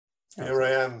Here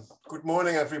I am. Good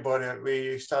morning, everybody.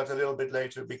 We start a little bit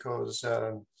later because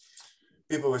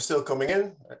people were still coming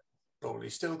in, probably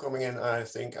still coming in, I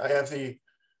think.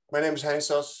 My name is Hein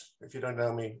Sas, if you don't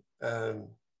know me. I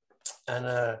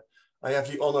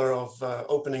have the honor of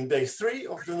opening day 3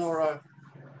 of the NORA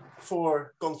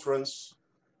 4 conference.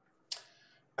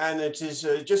 And it is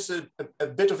just a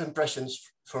bit of impressions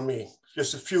from me,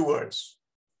 just a few words.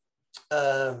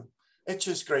 It's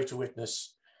just great to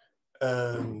witness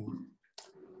the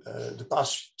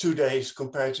past 2 days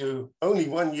compared to only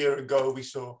 1 year ago. We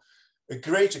saw a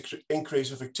great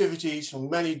increase of activities from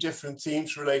many different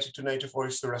themes related to native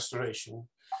oyster restoration.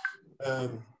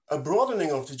 A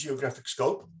broadening of the geographic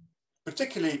scope,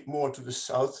 particularly more to the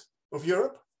south of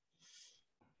Europe.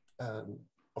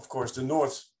 Of course, the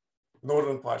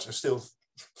northern parts are still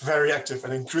very active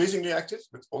and increasingly active,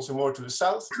 but also more to the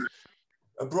south.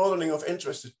 A broadening of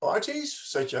interested parties,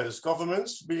 such as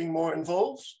governments being more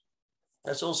involved.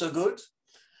 That's also good.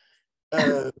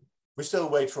 We still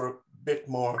wait for a bit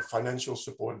more financial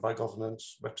support by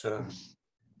governments, but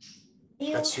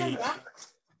let's see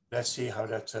how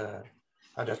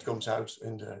that comes out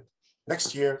in the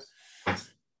next year.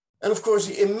 And of course,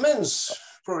 the immense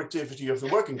productivity of the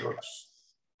working groups.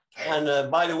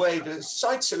 And by the way, the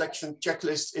site selection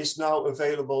checklist is now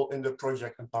available in the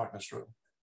project and partners room.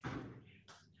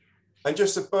 And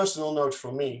just a personal note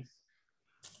from me.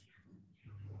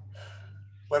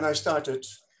 When I started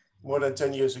more than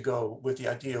 10 years ago with the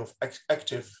idea of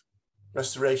active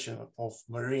restoration of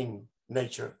marine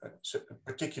nature,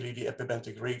 particularly the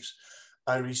epibentic reefs,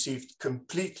 I received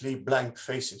completely blank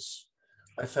faces.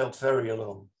 I felt very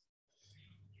alone.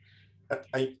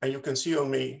 And you can see on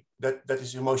me that that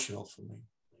is emotional for me.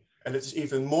 And it is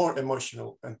even more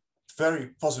emotional and very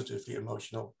positively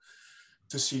emotional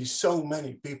to see so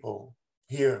many people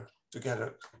here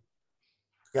together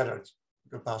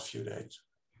the past few days.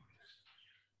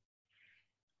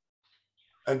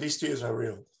 And these tears are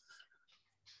real.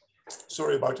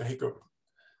 Sorry about the hiccup,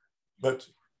 but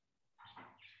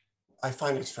I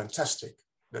find it fantastic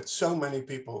that so many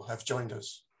people have joined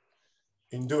us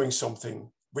in doing something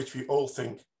which we all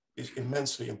think is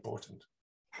immensely important.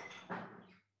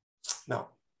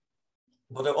 Now,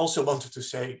 what I also wanted to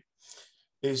say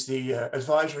is the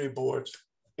advisory board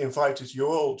invited you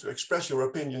all to express your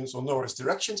opinions on NORA's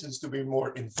directions and to be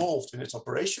more involved in its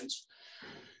operations.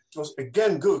 It was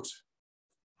again good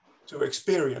to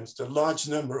experience the large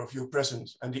number of you present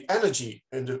and the energy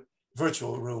in the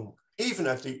virtual room, even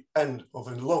at the end of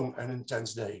a long and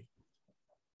intense day.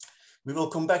 We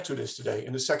will come back to this today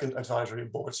in the second advisory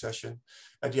board session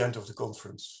at the end of the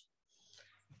conference.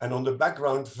 And on the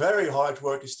background, very hard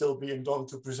work is still being done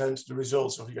to present the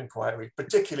results of the inquiry,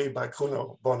 particularly by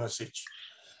Bruno Bonasic.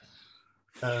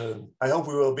 I hope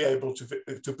we will be able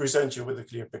to present you with a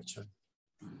clear picture.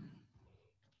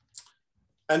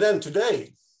 And then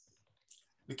today,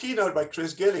 the keynote by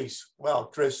Chris Gillies. Well,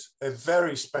 Chris, a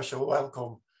very special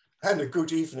welcome and a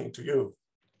good evening to you.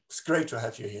 It's great to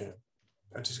have you here.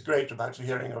 It is great about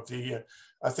hearing of the,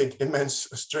 I think,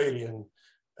 immense Australian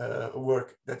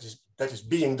work that is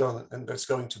being done and that's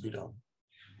going to be done.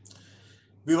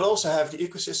 We will also have the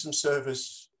ecosystem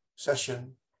service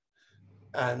session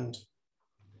and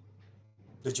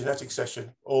the genetic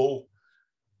session, all,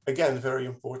 again, very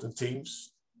important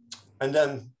themes. And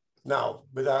then now,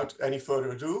 without any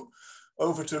further ado,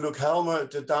 over to Luke Helmer,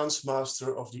 the dance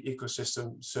master of the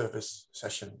ecosystem service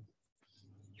session.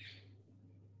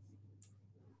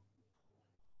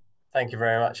 Thank you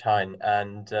very much, Hein,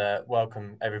 and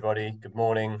welcome everybody. Good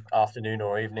morning, afternoon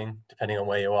or evening, depending on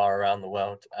where you are around the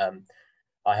world.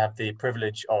 I have the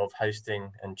privilege of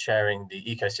hosting and chairing the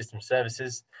ecosystem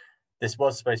services. This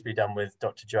was supposed to be done with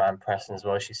Dr. Joanne Preston as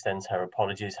well. She sends her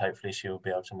apologies. Hopefully she will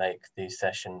be able to make the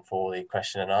session for the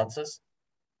question and answers.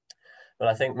 But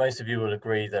I think most of you will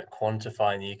agree that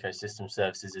quantifying the ecosystem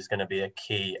services is going to be a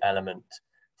key element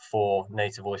for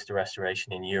native oyster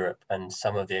restoration in Europe. And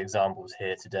some of the examples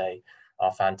here today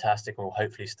are fantastic and will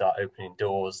hopefully start opening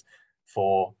doors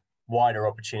for wider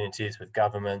opportunities with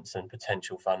governments and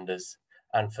potential funders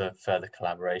and for further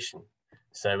collaboration.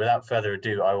 So without further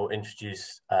ado, I will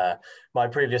introduce my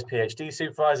previous PhD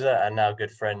supervisor and now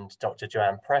good friend, Dr.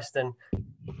 Joanne Preston,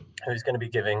 who's going to be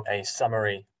giving a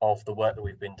summary of the work that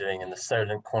we've been doing in the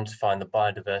Solent, quantifying the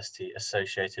biodiversity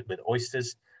associated with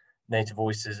oysters, native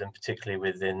oysters, and particularly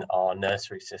within our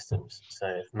nursery systems. So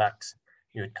if Max,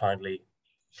 you would kindly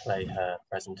play her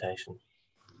presentation.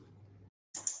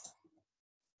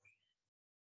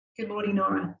 Good morning,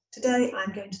 Nora. Today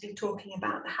I'm going to be talking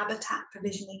about the habitat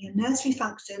provisioning and nursery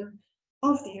function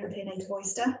of the European native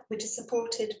oyster, which is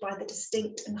supported by the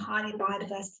distinct and highly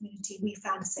biodiverse community we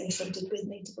found associated with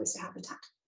native oyster habitat.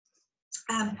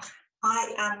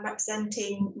 I am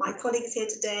representing my colleagues here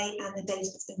today and the data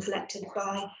that's been collected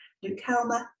by Luke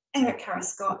Helmer, Eric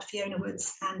Harris-Scott, Fiona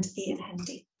Woods and Ian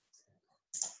Hendy.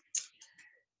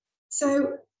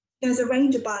 So there's a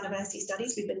range of biodiversity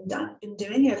studies we've been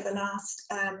doing over the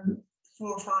last 4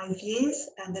 or 5 years,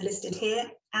 and they're listed here.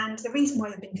 And the reason why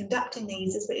we've been conducting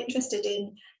these is we're interested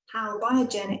in how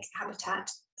biogenic habitat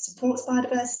supports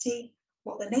biodiversity,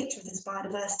 what the nature of this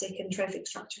biodiversity and trophic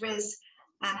structure is,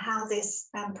 and how this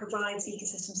provides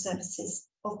ecosystem services.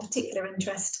 Of particular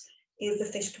interest is the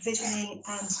fish provisioning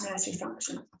and nursery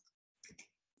function.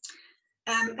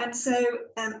 And so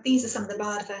these are some of the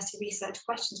biodiversity research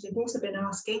questions we've also been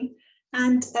asking.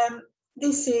 And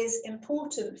this is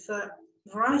important for a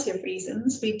variety of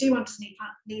reasons. We do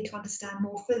need to understand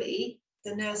more fully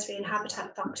the nursery and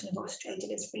habitat function of Australian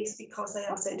reefs because they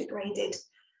are so degraded.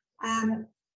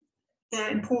 Their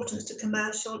importance to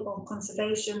commercial or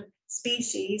conservation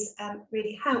species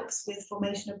really helps with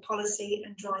formation of policy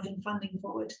and driving funding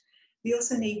forward. We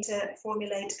also need to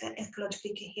formulate an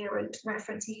ecologically coherent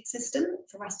reference ecosystem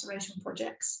for restoration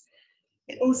projects.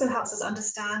 It also helps us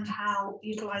understand how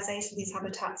utilisation of these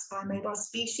habitats by mobile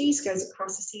species goes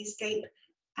across the seascape,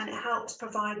 and it helps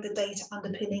provide the data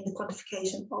underpinning the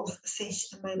quantification of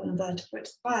fish and mobile invertebrate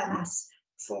biomass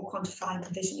for quantifying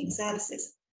provisioning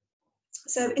services.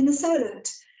 So in the Solent,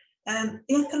 the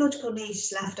ecological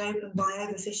niche left open by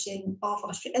overfishing of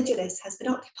Gillies has been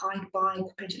occupied by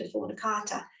Capitula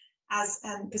faunacata, as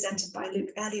presented by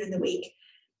Luke earlier in the week.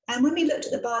 And when we looked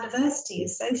at the biodiversity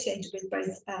associated with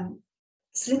both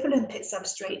slipper limpet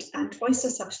substrate and oyster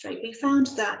substrate, we found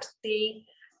that the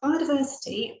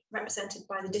biodiversity represented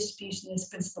by the distribution of this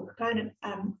principal component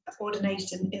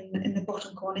ordination in the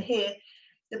bottom corner here,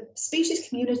 the species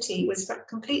community was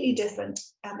completely different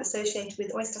associated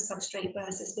with oyster substrate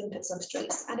versus limpet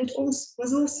substrates, and it was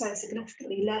also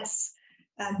significantly less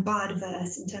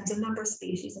biodiverse in terms of number of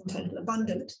species and total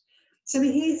abundant. So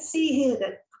we see here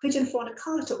that Capitula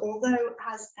faunacata, although it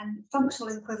has a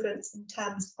functional equivalence in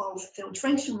terms of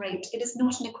filtration rate, it is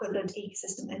not an equivalent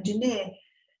ecosystem engineer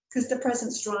because the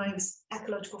presence drives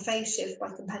ecological phase shift by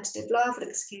competitive larval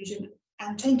exclusion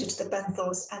and changes to the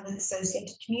benthos and the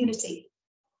associated community.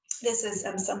 This is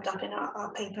summed up in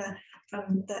our paper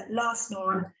from the last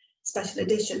NORA special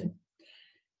edition.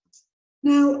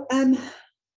 Now,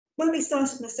 when we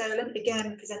started in the Solent,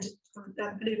 again presented from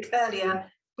Luke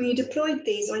earlier, we deployed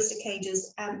these oyster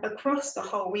cages across the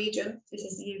whole region. This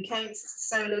is the UK, this is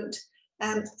the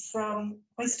Solent, from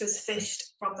oysters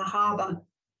fished from the harbour.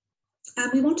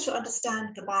 And we wanted to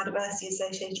understand the biodiversity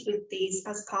associated with these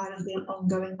as part of the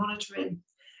ongoing monitoring.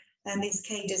 And these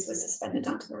cages were suspended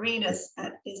onto marinas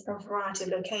at a variety of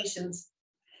locations.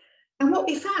 And what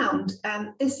we found,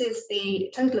 this is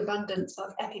the total abundance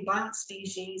of epibionts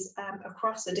species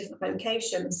across the different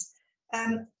locations.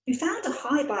 We found a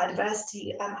high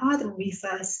biodiversity, higher than we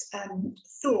first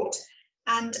thought,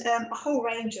 and a whole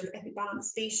range of epibionts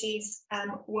species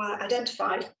were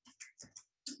identified.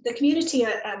 The community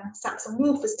at Saxon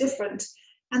Wharf was different,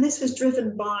 and this was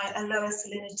driven by a lower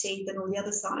salinity than all the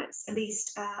other sites, at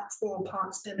least 4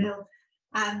 parts per mil,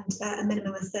 and a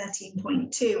minimum of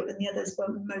 13.2, and the others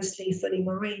were mostly fully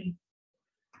marine.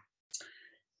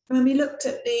 When we looked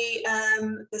at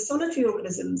the solitary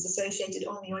organisms associated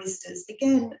on the oysters,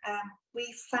 again,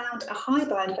 we found a high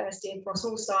biodiversity across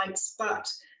all sites, but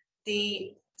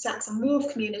the Saxon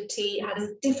Wharf community had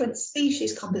a different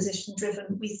species composition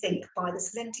driven, we think, by the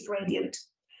salinity gradient.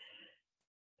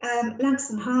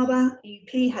 Langston Harbour,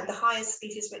 UP, had the highest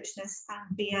species richness,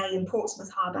 and BA in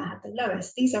Portsmouth Harbour had the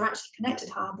lowest. These are actually connected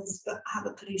harbours, but have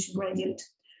a pollution gradient.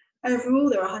 Overall,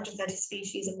 there are 130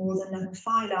 species and more than 11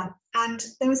 phyla, and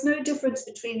there was no difference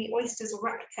between the oysters or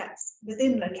replicates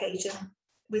within location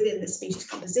within the species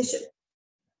composition.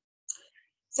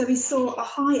 So we saw a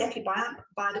high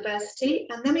biodiversity,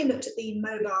 and then we looked at the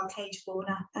mobile cage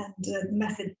fauna, and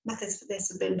methods for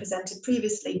this have been presented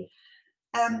previously.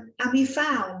 And we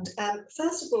found,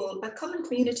 first of all, a common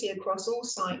community across all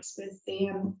sites, with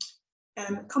the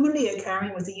commonly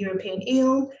occurring was the European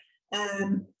eel,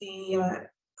 the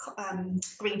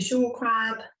green shore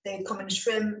crab, the common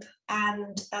shrimp,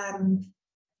 and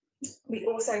we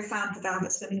also found the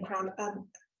velvet swimming crab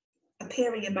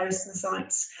appearing in most of the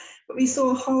sites. But we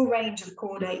saw a whole range of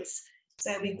chordates.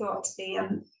 So we've got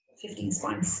the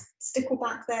 15-spine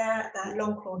stickleback there, the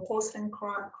long-clawed porcelain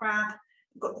crab,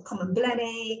 we've got the common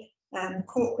blenny,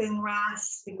 corkwing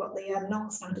wrasse, we've got the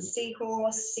long-snouted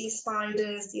seahorse, sea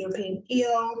spiders, the European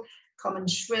eel, common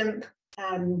shrimp,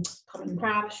 common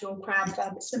crab, shore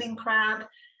crab, swimming crab.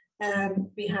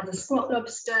 We have the squat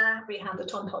lobster, we have the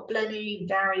tompat blenny,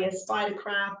 various spider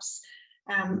crabs,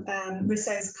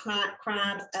 Rousseau's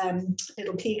crab,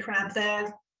 little key crab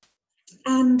there,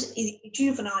 and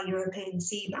juvenile European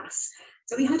sea bass.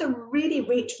 So we had a really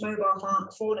rich mobile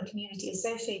fauna community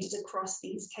associated across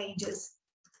these cages.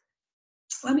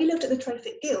 When we looked at the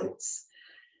trophic gills,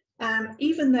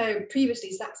 even though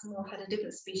previously Saxonmoor had a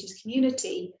different species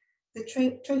community,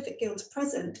 the trophic gills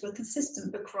present were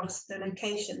consistent across the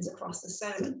locations across the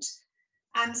Solent.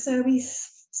 And so we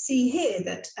see here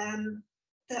that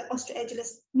the Oyster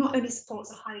not only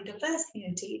supports a highly diverse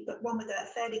community, but one with a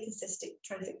fairly consistent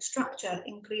trophic structure,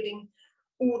 including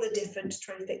all the different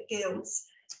trophic gills.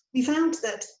 We found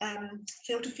that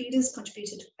filter feeders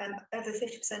contributed over 50%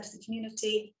 of the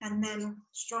community, and then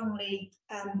strongly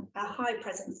a high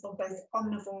presence of both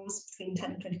omnivores between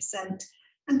 10 and 20%,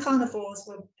 and carnivores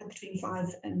were between 5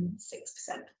 and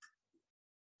 6%.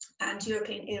 And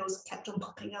European eels kept on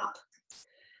popping up.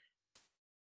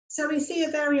 So we see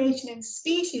a variation in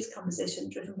species composition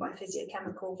driven by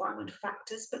physiochemical environmental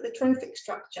factors, but the trophic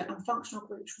structure and functional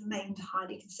groups remained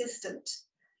highly consistent.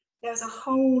 There was a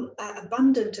whole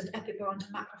abundance of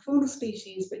epiparental macrofaunal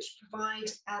species which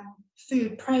provide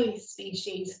food prey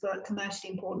species for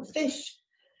commercially important fish,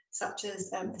 such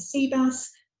as the sea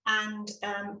bass and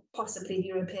possibly the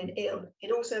European eel.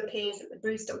 It also appears that the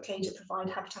broodstock cages provide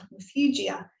habitat and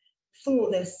refugia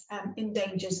for this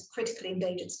critically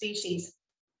endangered species.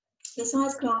 The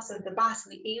size class of the bass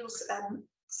and the eels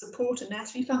support a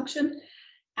nursery function,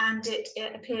 and it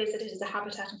appears that it is a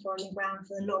habitat and foraging ground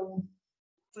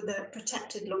for the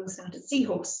protected long-snouted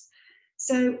seahorse.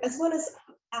 So, as well as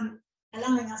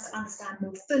allowing us to understand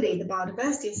more fully the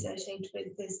biodiversity associated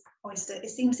with this oyster, it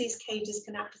seems these cages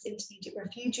can act as intermediate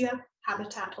refugia,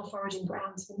 habitat or foraging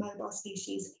grounds for mobile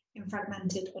species in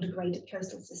fragmented or degraded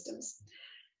coastal systems.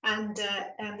 And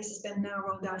this has been now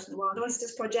rolled out in the Wild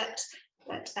Oysters project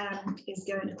that is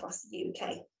going across the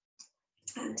UK.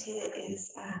 And here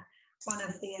is one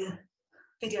of the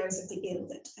videos of the eel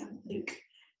that Luke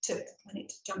took when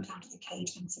it jumped out of the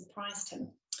cage and surprised him.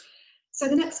 So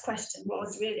the next question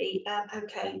was really,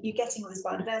 okay, you're getting all this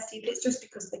biodiversity, but it's just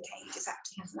because the cage is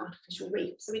acting as an artificial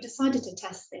reef. So we decided to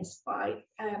test this by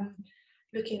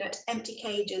looking at empty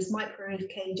cages, micro-reef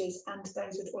cages, and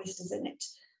those with oysters in it,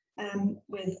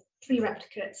 with 3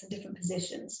 replicates in different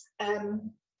positions.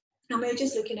 And we're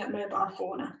just looking at mobile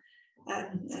fauna.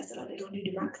 There's a little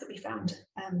nudibranch that we found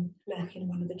lurking in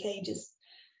one of the cages.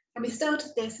 And we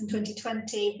started this in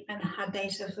 2020 and had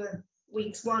data for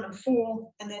weeks 1 and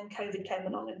 4, and then COVID came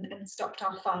along and stopped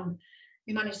our fun.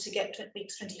 We managed to get to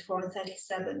weeks 24 and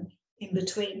 37 in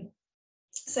between.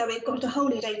 So we've got a whole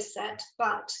new data set,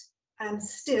 but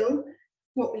still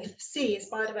what we see is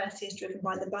biodiversity is driven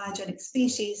by the biogenic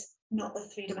species, not the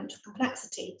 3-dimensional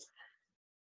complexity.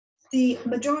 The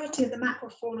majority of the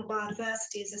macrofaunal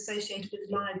biodiversity is associated with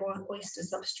live oyster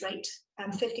substrate,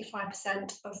 and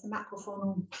 55% of the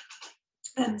macrofaunal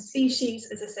species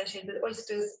is associated with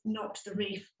oysters, not the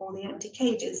reef or the empty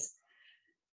cages.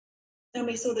 And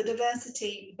we saw the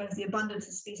diversity, both the abundance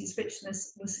and species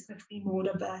richness, was significantly more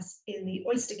diverse in the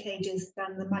oyster cages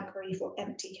than the micro-reef or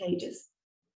empty cages.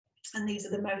 And these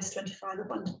are the most 25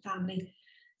 abundant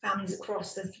families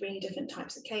across the 3 different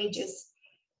types of cages.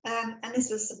 And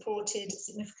this was supported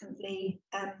significantly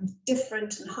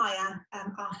different and higher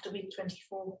after week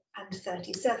 24 and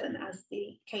 37 as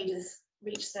the cages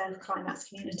reached their climax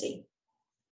community.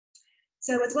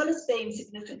 So as well as being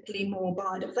significantly more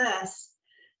biodiverse,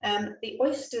 the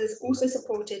oysters also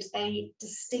supported a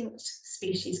distinct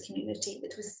species community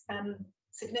that was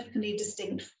significantly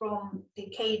distinct from the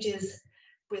cages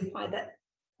with either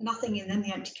nothing in them,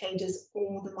 the empty cages,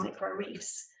 or the micro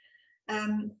reefs.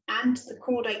 And the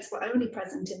chordates were only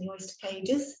present in the oyster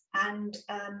cages, and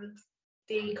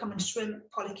the common shrimp,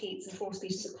 polychaetes, and 4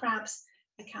 species of crabs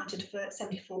accounted for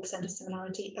 74% of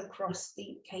similarity across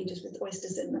the cages with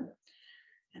oysters in them.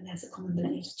 And there's a common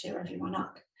blenny to cheer everyone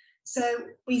up. So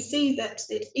we see that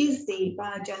it is the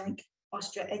biogenic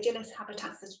Oyster edulis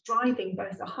habitats that's driving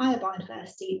both the higher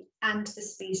biodiversity and the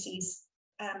species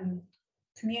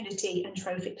community and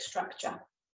trophic structure.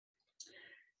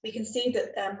 We can see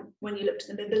that when you looked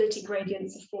at the mobility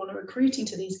gradients of fauna recruiting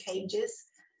to these cages,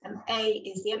 A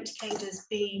is the empty cages,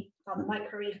 B are the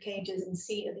micro-reef cages, and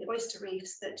C are the oyster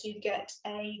reefs, that you get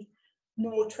a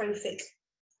more trophic,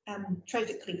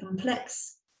 trophically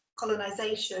complex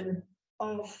colonization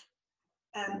of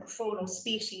faunal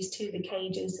species to the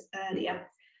cages earlier.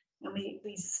 And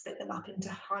we split them up into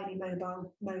highly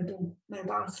mobile,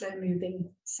 slow-moving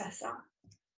sessa.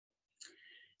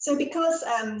 So because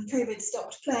COVID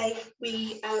stopped play,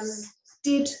 we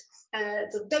did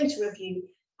the data review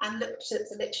and looked at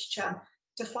the literature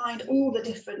to find all the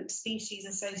different species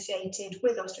associated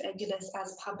with Gillies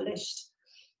as published.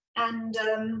 And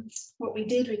what we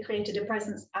did, we created a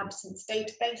presence-absence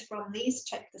database from these,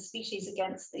 checked the species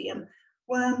against the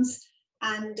worms,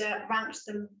 and ranked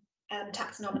them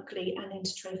taxonomically and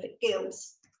into trophic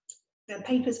gills. The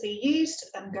papers we used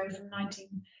go from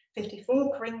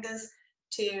 1954, Coringas,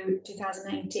 to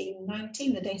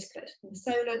 2018-19, the data collected from the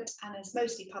Solent, and is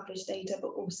mostly published data, but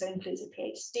also includes a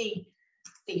PhD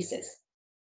thesis.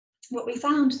 What we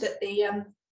found that the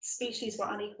species were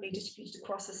unequally distributed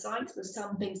across the sites, with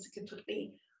some being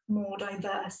significantly more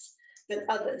diverse than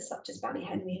others, such as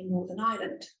Ballyhenry in Northern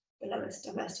Ireland. The lowest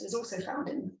diversity was also found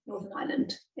in Northern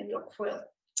Ireland in Loch Foyle,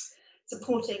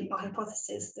 supporting our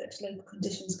hypothesis that local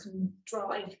conditions can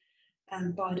drive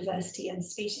biodiversity and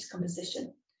species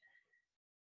composition.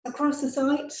 Across the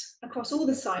site, across all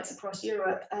the sites across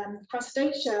Europe,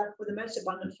 Crustacea were the most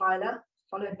abundant phyla,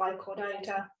 followed by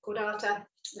Chordata,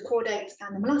 the Chordates,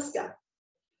 and the Mollusca.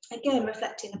 Again,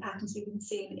 reflecting the patterns we've been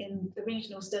seeing in the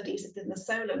regional studies within the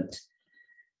Solent.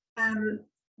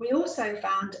 We also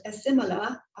found a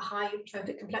high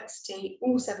trophic complexity,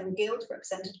 all 7 gills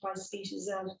represented by species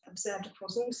observed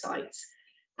across all sites.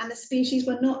 And the species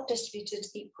were not distributed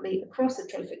equally across the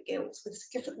trophic gills, with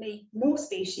significantly more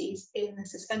species in the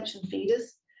suspension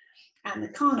feeders and the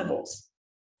carnivores.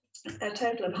 A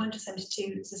total of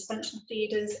 172 suspension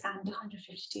feeders and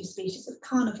 152 species of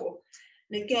carnivore.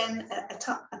 And again,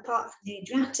 apart from the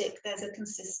Adriatic, there's a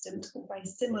consistent or very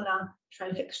similar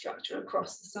trophic structure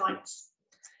across the sites.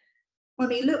 When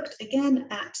we looked again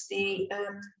at the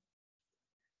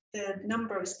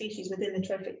number of species within the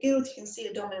trophic gills, you can see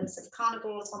a dominance of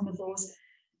carnivores, omnivores,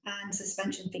 and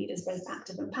suspension feeders, both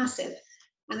active and passive.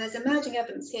 And there's emerging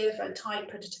evidence here for a tight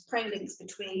predator-prey links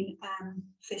between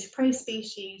fish-prey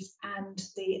species and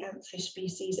the fish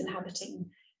species inhabiting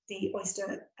the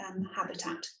oyster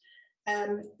habitat.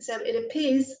 So it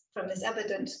appears from this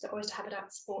evidence that oyster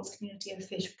habitat supports community of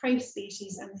fish-prey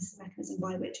species, and this is a mechanism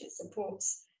by which it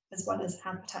supports, as well as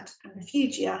habitat and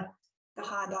refugia, the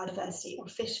higher biodiversity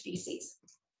of fish species.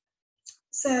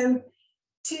 So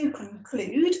to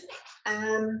conclude,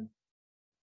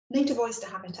 native oyster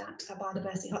habitat are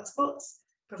biodiversity hotspots,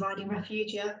 providing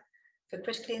refugia for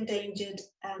critically endangered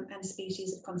and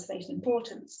species of conservation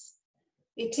importance.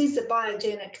 It is the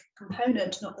biogenic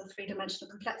component, not the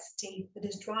three-dimensional complexity, that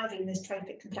is driving this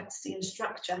trophic complexity and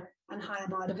structure and higher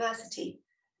biodiversity.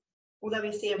 Although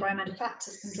we see environmental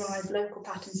factors can drive local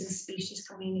patterns in species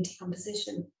community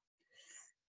composition.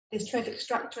 This trophic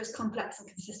structure is complex and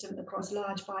consistent across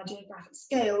large biogeographic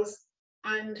scales,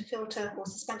 and filter or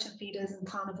suspension feeders and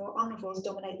carnivore omnivores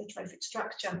dominate the trophic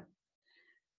structure.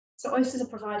 So oysters are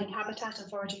providing habitat and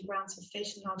foraging grounds for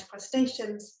fish and large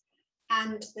crustaceans,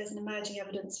 and there's an emerging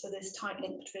evidence for this tight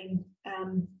link between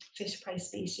fish-prey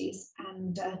species,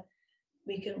 and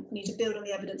we need to build on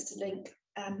the evidence to link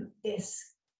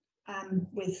this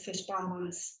with fish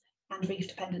biomass and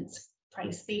reef-dependent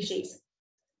prey species.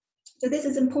 So this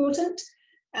is important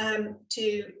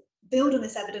to build on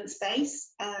this evidence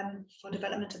base for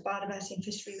development of biodiversity and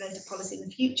fishery-related policy in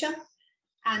the future,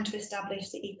 and to establish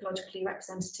the ecologically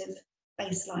representative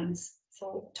baselines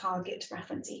for target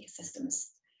reference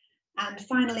ecosystems. And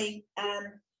finally,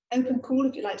 open call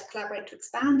if you'd like to collaborate to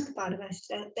expand the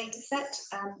biodiversity data set.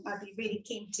 I'd be really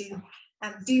keen to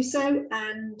do so,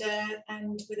 and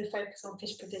with a focus on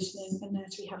fish provisioning and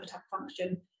nursery habitat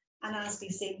function. And as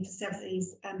we've seen for several of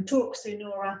these talks through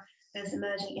NORA, there's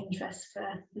emerging interest for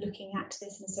looking at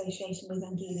this in association with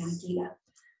Anguilla.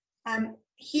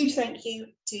 Huge thank you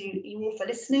to you all for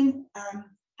listening,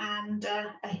 and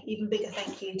an even bigger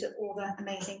thank you to all the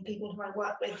amazing people who I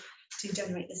work with to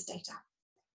generate this data.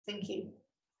 Thank you.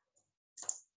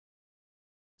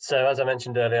 So as I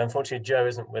mentioned earlier, unfortunately, Jo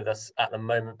isn't with us at the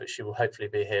moment, but she will hopefully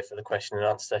be here for the question and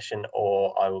answer session,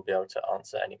 or I will be able to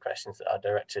answer any questions that are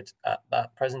directed at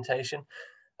that presentation.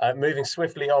 Moving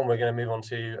swiftly on, we're going to move on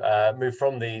to move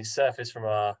from the surface from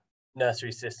our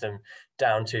nursery system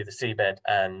down to the seabed,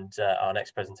 and our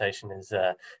next presentation is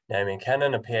Naomi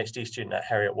Kennon, a PhD student at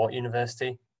Heriot-Watt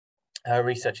University. Her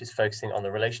research is focusing on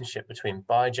the relationship between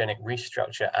biogenic reef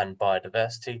structure and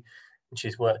biodiversity, and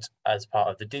she's worked as part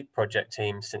of the DEEP project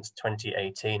team since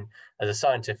 2018 as a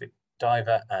scientific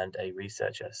diver and a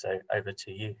researcher. So over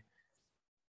to you.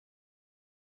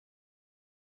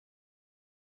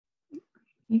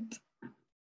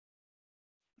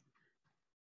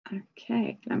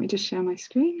 Okay, let me just share my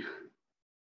screen.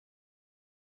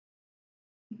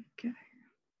 Okay.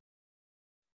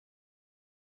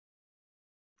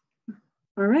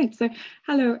 All right, so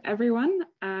hello everyone.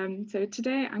 So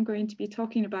today I'm going to be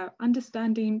talking about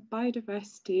understanding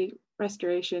biodiversity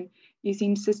restoration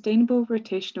using sustainable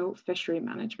rotational fishery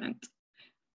management.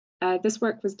 This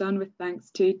work was done with thanks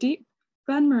to Deep,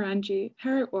 Glenmorangie,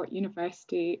 Herod-Watt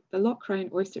University, the Loch Ryan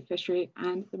Oyster Fishery,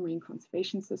 and the Marine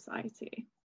Conservation Society.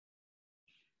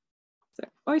 So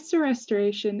oyster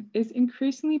restoration is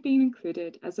increasingly being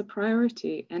included as a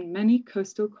priority in many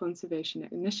coastal conservation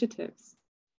initiatives.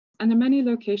 And there are many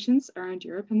locations around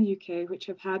Europe and the UK which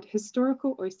have had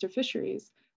historical oyster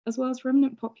fisheries, as well as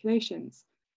remnant populations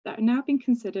that are now being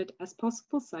considered as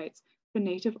possible sites for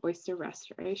native oyster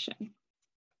restoration.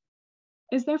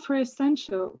 It's therefore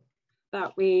essential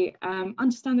that we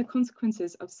understand the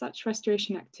consequences of such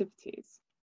restoration activities.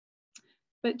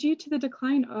 But due to the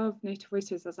decline of native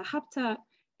oysters as a habitat,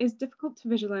 it's difficult to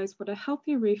visualize what a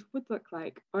healthy reef would look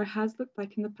like or has looked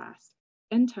like in the past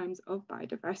in terms of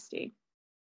biodiversity.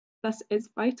 Thus, it's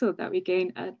vital that we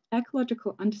gain an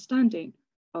ecological understanding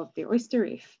of the oyster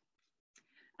reef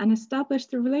and establish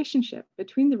the relationship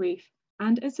between the reef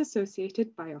and its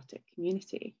associated biotic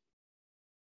community.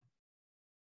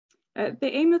 The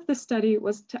aim of the study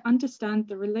was to understand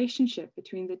the relationship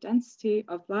between the density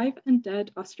of live and dead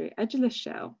osprey edgeless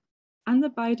shell and the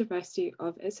biodiversity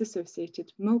of its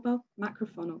associated mobile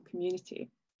macrofaunal community,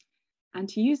 and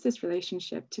to use this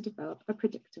relationship to develop a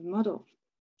predictive model,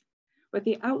 with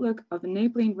the outlook of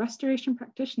enabling restoration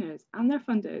practitioners and their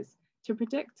funders to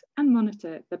predict and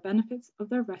monitor the benefits of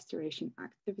their restoration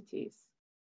activities.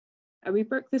 We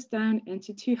broke this down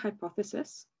into two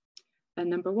hypotheses.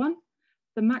 Number one,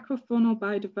 the macrofaunal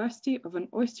biodiversity of an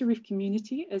oyster reef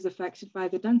community is affected by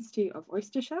the density of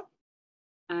oyster shell.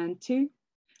 And two,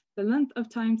 the length of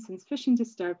time since fishing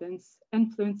disturbance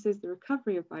influences the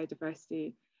recovery of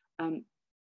biodiversity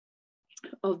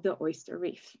of the oyster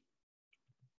reef.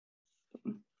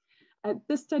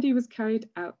 This study was carried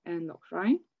out in Loch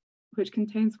Ryan, which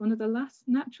contains one of the last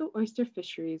natural oyster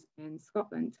fisheries in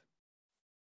Scotland.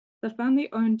 The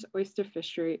family-owned oyster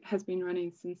fishery has been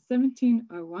running since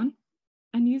 1701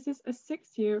 and uses a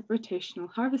 6-year rotational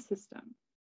harvest system.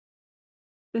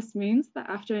 This means that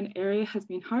after an area has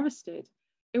been harvested,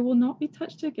 it will not be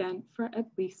touched again for at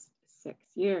least 6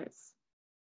 years.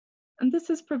 And this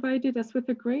has provided us with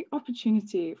a great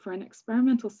opportunity for an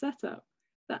experimental setup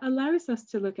that allows us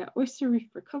to look at oyster reef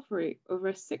recovery over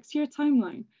a 6-year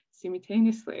timeline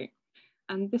simultaneously.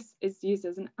 And this is used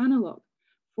as an analog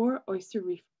for oyster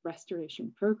reef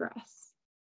restoration progress.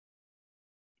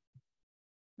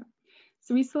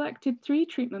 So we selected 3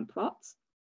 treatment plots,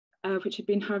 which had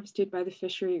been harvested by the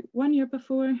fishery 1 year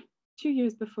before, 2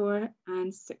 years before,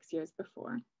 and 6 years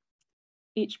before.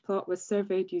 Each plot was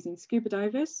surveyed using scuba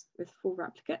divers with full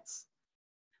replicates.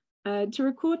 To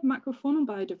record macrofaunal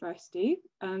biodiversity,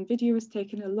 video was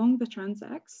taken along the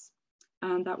transects,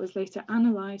 and that was later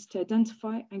analysed to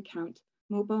identify and count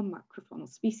mobile macrofaunal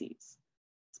species,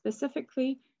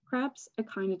 specifically crabs,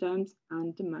 echinoderms,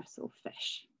 and demersal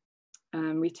fish.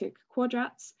 We took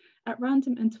quadrats at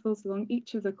random intervals along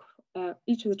each of the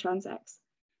transects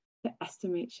to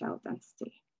estimate shell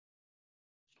density.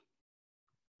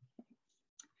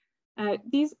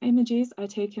 These images are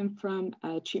taken from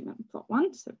treatment plot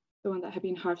 1, so the one that had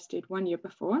been harvested 1 year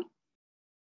before.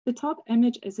 The top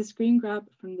image is a screen grab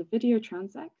from the video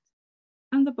transect,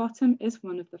 and the bottom is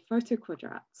one of the photo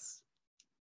quadrats.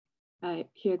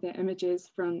 Here are the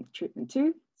images from treatment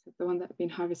 2, so the one that had been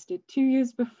harvested 2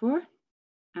 years before,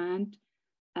 and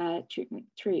treatment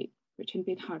 3, which had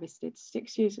been harvested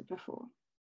 6 years before.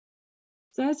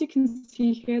 So as you can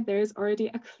see here, there is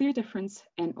already a clear difference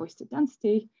in oyster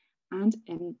density and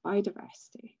in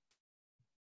biodiversity.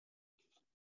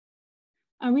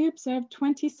 We observed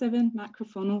 27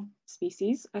 macrofaunal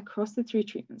species across the 3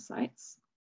 treatment sites.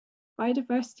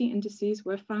 Biodiversity indices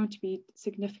were found to be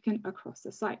significant across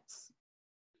the sites.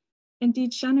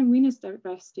 Indeed, Shannon-Wiener's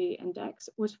diversity index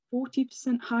was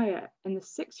 40% higher in the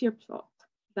 6-year plot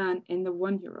than in the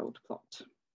 1-year-old plot.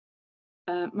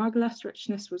 Margolus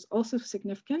richness was also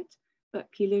significant,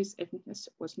 but Pilus evenness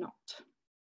was not.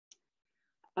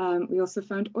 We also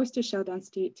found oyster shell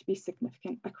density to be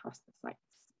significant across the sites.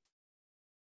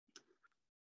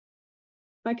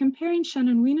 By comparing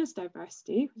Shannon-Wiener's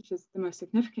diversity, which is the most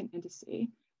significant indice,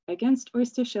 against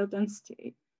oyster shell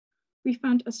density, we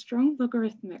found a strong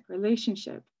logarithmic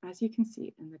relationship, as you can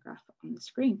see in the graph on the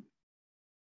screen.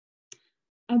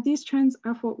 And these trends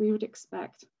are what we would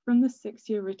expect from the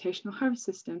 6-year rotational harvest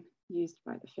system used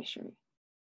by the fishery.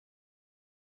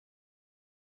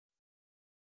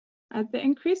 The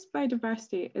increased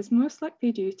biodiversity is most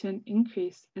likely due to an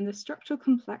increase in the structural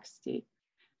complexity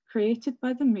created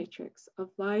by the matrix of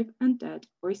live and dead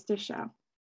oyster shell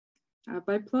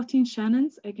By plotting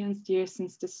Shannons against years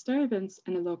since disturbance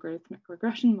in a logarithmic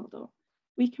regression model,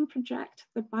 we can project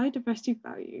the biodiversity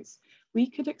values we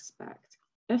could expect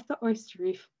if the oyster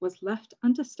reef was left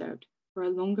undisturbed for a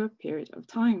longer period of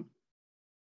time.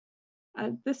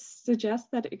 This suggests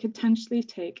that it could potentially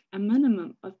take a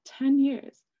minimum of 10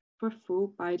 years for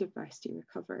full biodiversity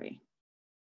recovery.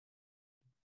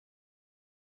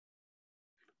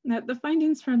 Now, the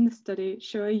findings from the study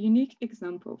show a unique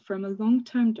example from a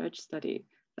long-term dredge study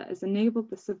that has enabled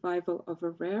the survival of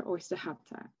a rare oyster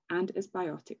habitat and its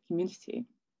biotic community.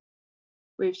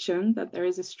 We've shown that there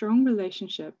is a strong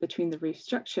relationship between the reef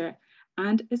structure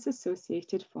and its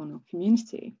associated faunal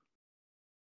community.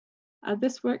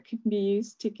 This work can be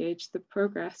used to gauge the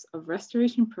progress of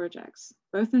restoration projects,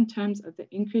 both in terms of the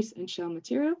increase in shell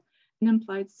material and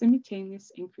implied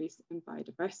simultaneous increase in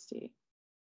biodiversity.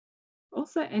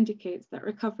 Also indicates that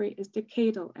recovery is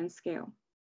decadal in scale,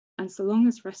 and so long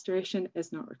as restoration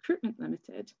is not recruitment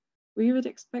limited, we would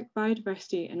expect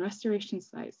biodiversity in restoration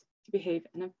sites to behave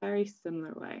in a very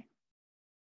similar way.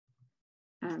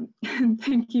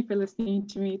 Thank you for listening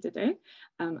to me today.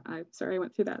 I'm sorry I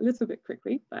went through that a little bit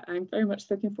quickly, but I'm very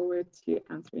much looking forward to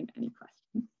answering any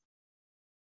questions.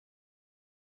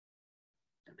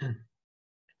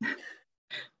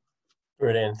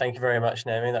 Brilliant. Thank you very much,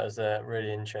 Naomi. That was a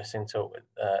really interesting talk with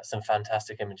some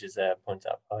fantastic images there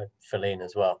pointed out by Feline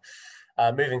as well.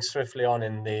 Moving swiftly on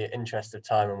in the interest of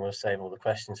time, and we'll save all the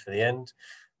questions for the end.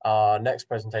 Our next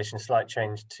presentation, slight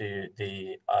change to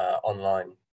the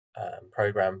online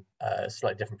program,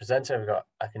 slightly different presenter. We've got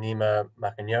Akinyemi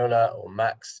Makanjuola, or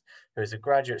Max, who is a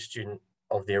graduate student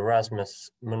of the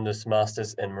Erasmus Mundus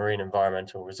Masters in Marine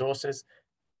Environmental Resources.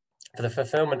 For the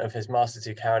fulfillment of his master's,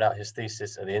 he carried out his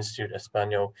thesis at the Institut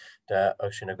Español de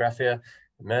Oceanografía,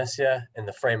 Murcia, in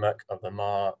the framework of the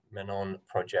Mar Menor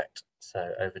project.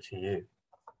 So over to you.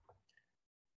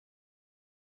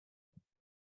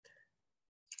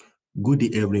 Good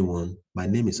day, everyone. My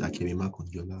name is Akinyemi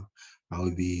Makanjuola. I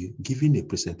will be giving a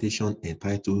presentation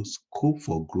entitled Scope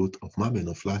for Growth of Mar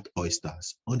Menor Flat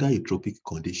Oysters Under Eutrophic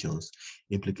Conditions,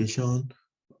 Implication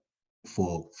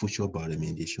for Future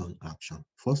Bioremediation Action.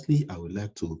 Firstly, I would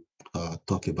like to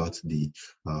talk about the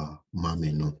Mar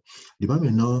Menor. The Mar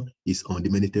Menor is on the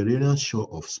Mediterranean shore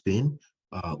of Spain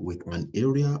with an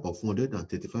area of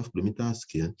 135 kilometers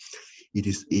square. It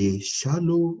is a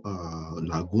shallow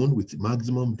lagoon with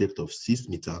maximum depth of 6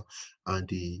 meters, and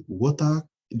the water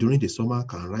during the summer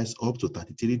can rise up to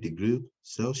 33 degrees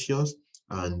Celsius,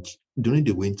 and during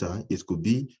the winter, it could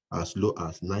be as low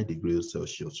as 9 degrees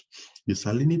Celsius. The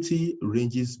salinity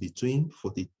ranges between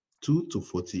 42 to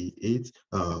 48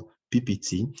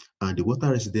 ppt, and the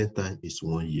water residence time is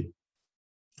 1 year.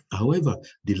 However,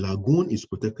 the lagoon is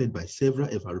protected by several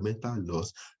environmental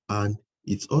laws, and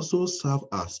it also serves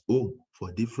as home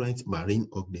for different marine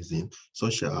organisms,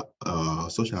 such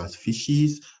as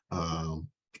fishes,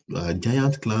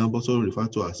 giant clam, also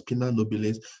referred to as Spina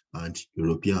nobilis, and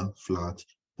European flat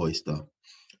oyster.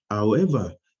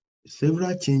 However,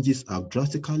 several changes have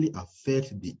drastically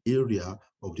affected the area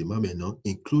of the Mar Menor,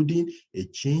 including a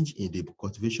change in the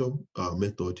cultivation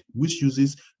method, which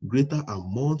uses greater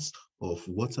amounts of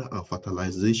water and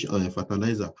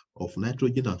fertilizer of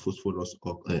nitrogen and phosphorus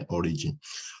origin.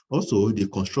 Also, the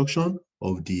construction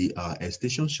of the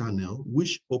extension channel,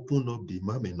 which opened up the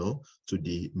Mar Menor to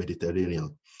the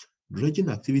Mediterranean. Dredging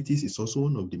activities is also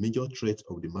one of the major threats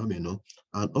of the Mar Menor,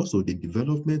 and also the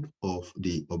development of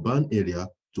the urban area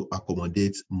to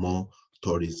accommodate more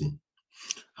tourism.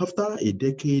 After a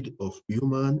decade of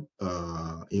human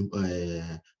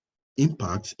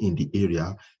impact in the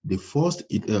area, the first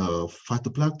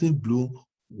phytoplankton bloom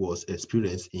was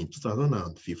experienced in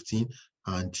 2015,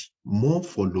 and more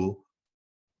follow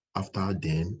after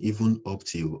then, even up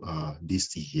till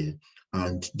this year.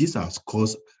 And this has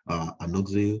caused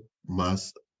anoxial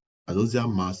mass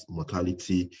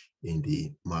mortality in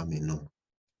the Mar Menor.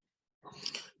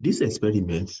 This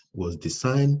experiment was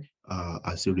designed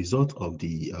as a result of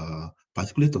the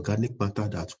particulate organic matter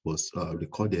that was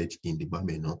recorded in the Mar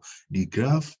Menor. The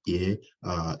graph here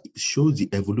shows the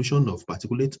evolution of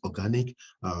particulate organic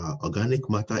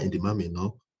matter in the Mar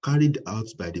Menor, carried out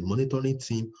by the monitoring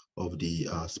team of the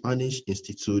Spanish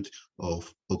Institute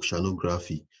of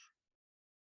Oceanography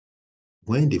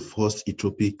when the first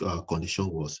eutrophic condition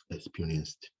was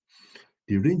experienced.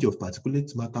 The range of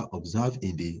particulate matter observed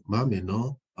in the Mar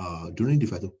Menor during the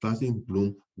phytoplankton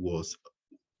bloom was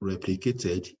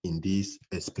replicated in this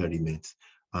experiment,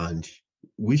 and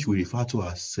which we refer to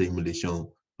as simulation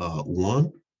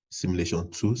 1, simulation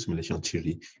 2, simulation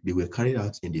 3. They were carried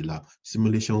out in the lab.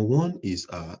 Simulation 1 is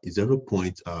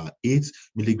 0.8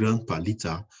 milligram per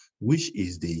liter, which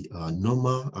is the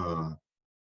normal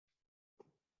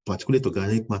particulate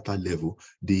organic matter level.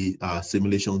 The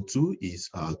simulation 2 is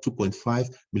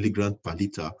 2.5 milligram per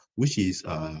liter, which is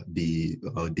the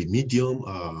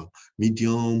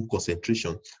medium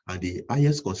concentration, and the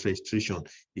highest concentration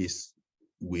is,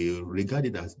 we regard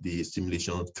it as the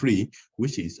simulation 3,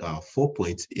 which is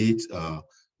 4.8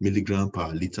 milligram per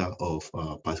liter of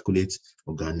particulate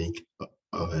organic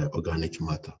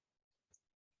matter.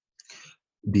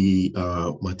 The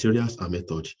materials and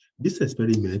method. This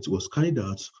experiment was carried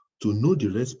out to know the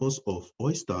response of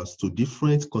oysters to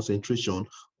different concentration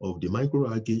of the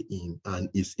microalgae and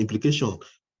its implication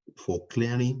for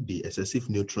clearing the excessive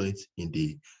nutrients in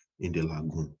the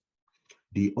lagoon.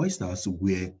 The oysters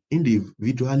were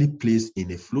individually placed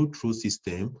in a flow-through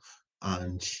system,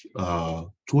 and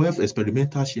 12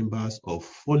 experimental chambers of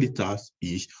 4 liters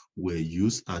each were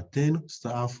used, and 10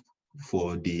 served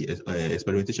for the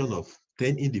experimentation of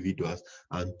 10 individuals,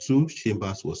 and 2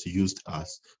 chambers was used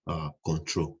as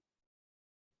control.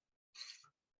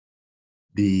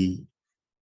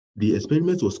 The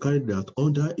experiment was carried out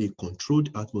under a controlled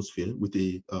atmosphere with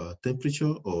a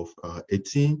temperature of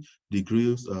 18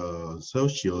 degrees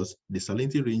Celsius. The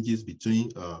salinity ranges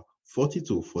between 40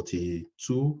 to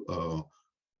 42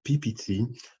 ppt,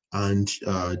 and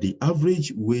the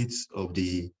average weight of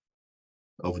the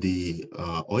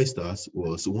oysters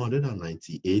was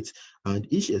 198, and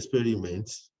each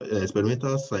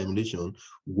experimental simulation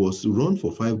was run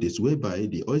for 5 days, whereby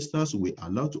the oysters were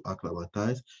allowed to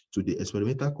acclimatize to the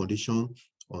experimental condition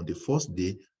on the first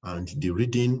day, and the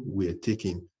reading were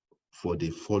taken for the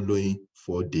following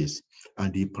 4 days.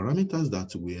 And the parameters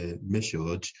that were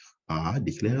measured are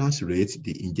the clearance rate,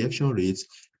 the injection rates,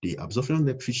 the absorption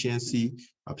efficiency,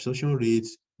 absorption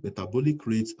rates, metabolic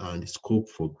rates, and scope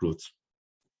for growth.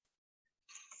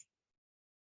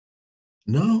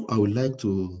 Now, I would like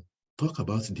to talk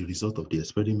about the result of the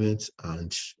experiment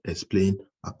and explain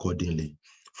accordingly.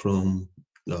 From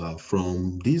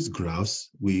these graphs,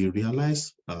 we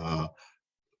realize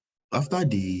after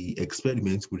the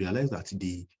experiment, we realized that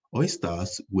the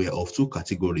oysters were of 2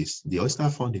 categories. The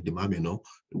oysters found in the Mar Menor,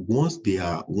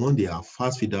 they are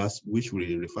fast feeders, which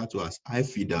we refer to as high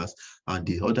feeders, and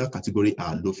the other category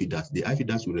are low feeders. The high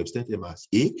feeders will represent them as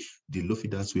A, the low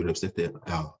feeders will represent them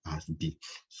as B.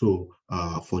 So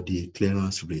for the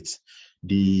clearance rates,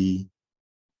 the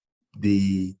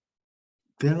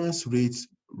clearance rates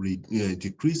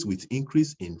decrease with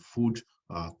increase in food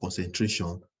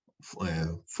concentration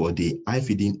for the high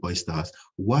feeding oysters,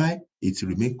 while it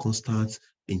remains constant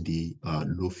in the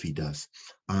low feeders.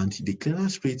 And the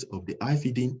clearance rate of the high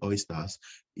feeding oysters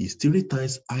is 3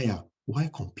 times higher while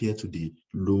compared to the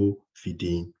low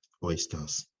feeding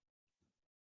oysters.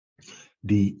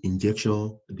 The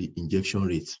injection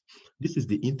rate. This is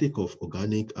the intake of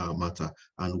organic matter,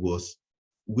 and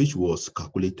which was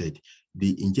calculated.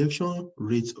 The injection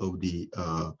rate of the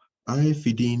high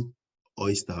feeding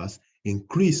oysters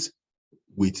increase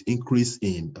with increase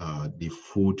in the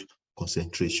food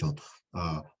concentration,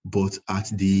 but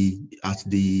at the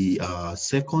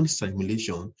second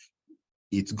simulation,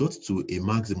 it got to a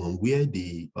maximum where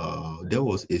there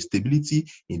was a stability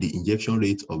in the injection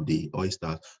rate of the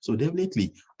oysters. So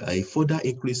definitely a further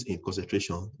increase in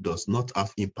concentration does not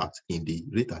have impact in the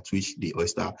rate at which the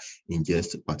oyster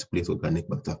ingests particulate organic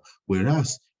matter,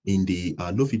 whereas in the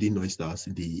low feeding oysters,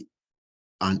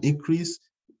 an increase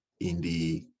in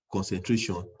the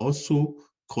concentration also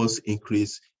cause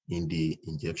increase in the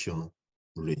injection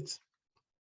rate.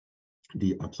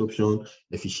 The absorption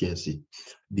efficiency.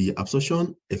 The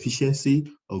absorption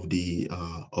efficiency of the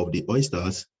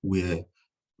oysters were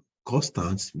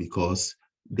constant because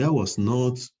there was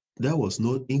no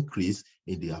increase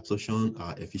in the absorption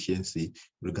efficiency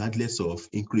regardless of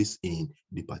increase in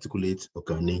the particulate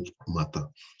organic matter.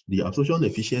 The absorption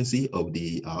efficiency of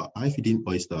the high feeding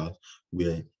oysters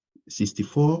were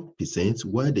 64%,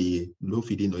 while the low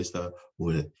feeding oyster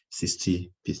were 60%.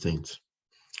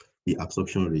 The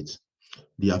absorption rate.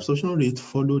 The absorption rate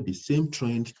followed the same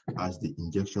trend as the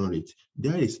injection rate.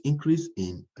 There is increase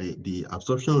in the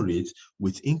absorption rate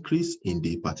with increase in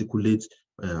the particulate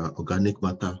organic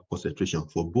matter concentration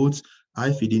for both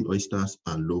high feeding oysters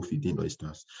and low feeding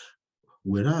oysters.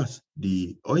 Whereas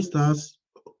the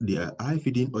high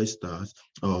feeding oysters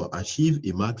achieve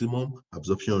a maximum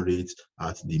absorption rate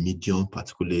at the medium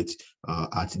particulate,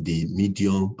 at the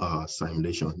medium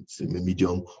simulation,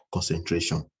 medium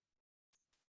concentration.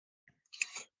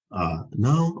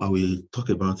 Now I will talk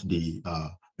about the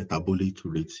metabolic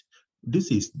rate.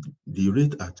 this is the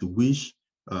rate at which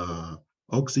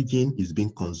oxygen is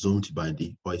being consumed by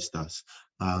the oysters.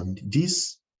 And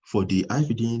this, for the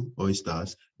high-feeding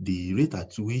oysters, the rate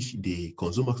at which they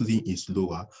consume oxygen is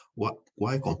lower,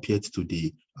 while compared to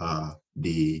the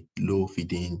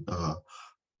low-feeding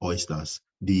oysters.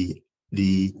 The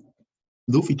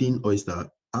low-feeding oyster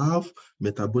have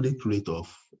metabolic rate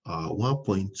of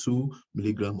 1.2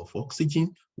 milligram of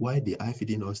oxygen, while the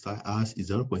high-feeding oyster has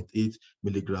 0.8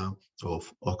 milligram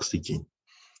of oxygen.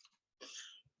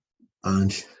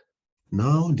 And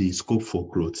now the scope for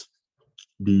growth.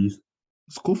 The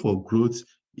scope for growth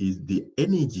is the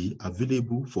energy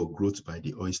available for growth by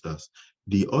the oysters.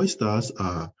 The oysters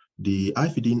are, the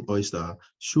high-feeding oyster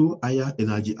show higher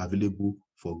energy available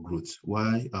for growth,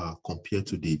 while compared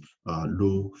to the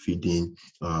low-feeding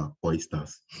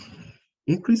oysters.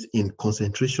 Increase in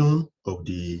concentration of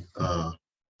the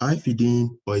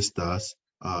high-feeding oysters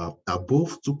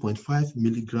above 2.5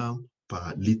 milligram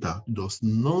per liter does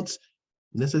not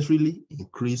necessarily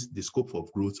increase the scope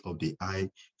of growth of the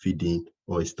high-feeding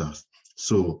oysters.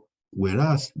 So,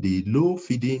 whereas the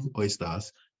low-feeding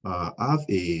oysters have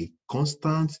a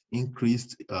constant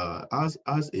increase, as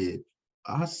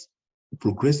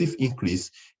progressive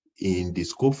increase in the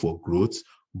scope for growth,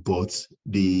 but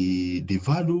the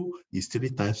value is 3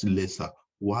 times lesser.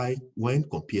 Why? When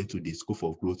compared to the scope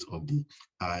of growth of the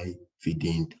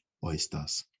high-feeding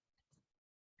oysters.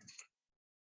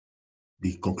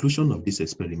 The conclusion of this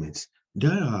experiment: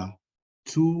 there are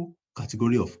 2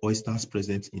 categories of oysters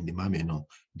present in the Mar Menor,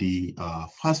 the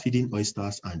fast-feeding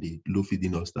oysters and the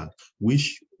low-feeding oysters,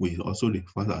 which we also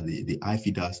refer to as the high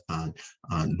feeders and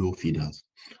low feeders.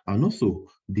 And also,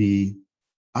 the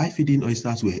high-feeding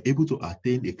oysters were able to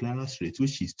attain a clearance rate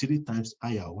which is 3 times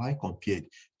higher while compared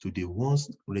to the ones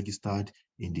registered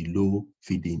in the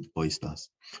low-feeding oysters.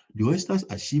 The oysters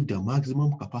achieved their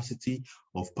maximum capacity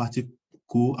of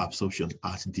particle absorption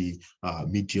at the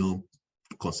medium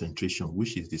concentration,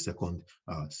 which is the second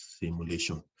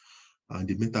simulation. And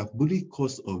the metabolic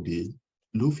cost of the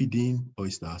low-feeding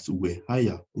oysters were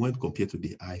higher when compared to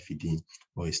the high-feeding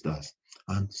oysters.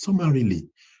 And summarily,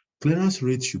 clearance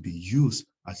rate should be used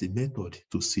as a method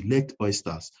to select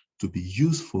oysters to be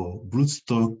used for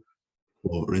broodstock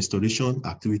for restoration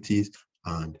activities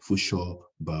and future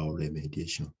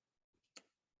bioremediation.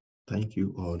 Thank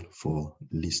you all for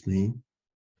listening.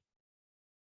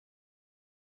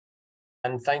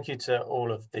 And thank you to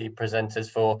all of the presenters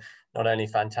for not only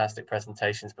fantastic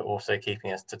presentations, but also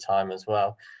keeping us to time as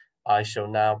well. I shall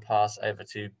now pass over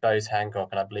to Bose Hancock,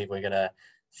 and I believe we're going to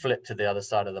flip to the other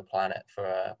side of the planet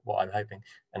for what I'm hoping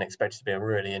and expect to be a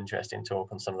really interesting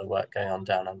talk on some of the work going on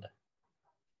down under.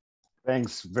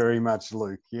 Thanks very much,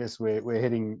 Luke. Yes, we're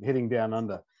heading down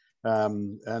under.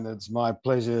 And it's my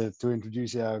pleasure to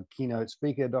introduce our keynote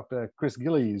speaker, Dr. Chris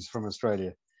Gillies from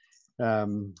Australia.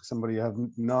 Somebody I've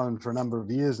known for a number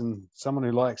of years and someone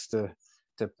who likes to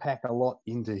pack a lot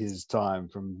into his time,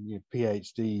 from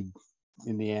PhD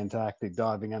in the Antarctic,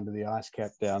 diving under the ice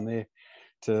cap down there,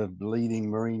 to leading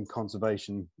marine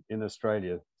conservation in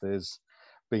Australia. There's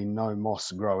been no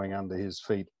moss growing under his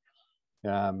feet.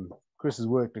 Chris has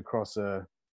worked across a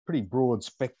pretty broad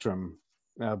spectrum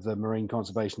of the marine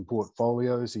conservation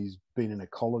portfolios. He's been an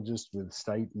ecologist with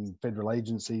state and federal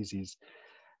agencies. He's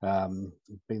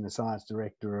been the science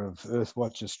director of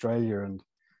Earthwatch Australia, and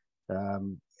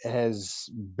has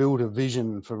built a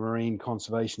vision for marine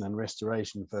conservation and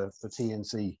restoration for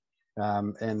TNC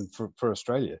and for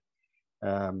Australia.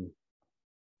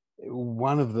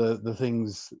 One of the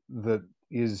things that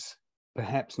is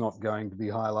perhaps not going to be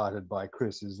highlighted by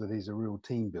Chris is that he's a real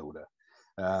team builder.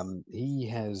 He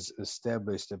has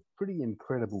established a pretty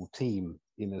incredible team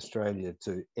in Australia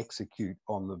to execute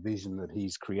on the vision that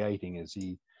he's creating as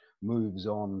he moves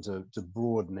on to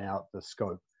broaden out the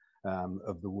scope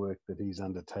of the work that he's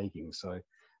undertaking. So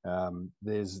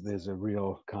there's a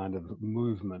real kind of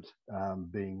movement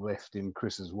being left in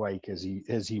Chris's wake as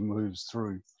he moves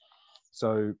through.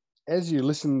 So as you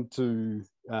listen to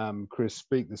Chris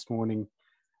speak this morning,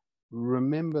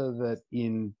 remember that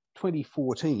in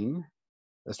 2014,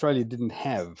 Australia didn't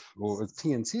have, or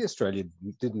TNC Australia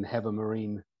didn't have a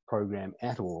marine program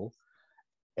at all.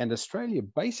 And Australia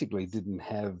basically didn't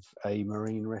have a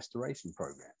marine restoration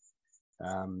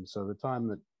program. So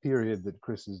the period that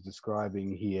Chris is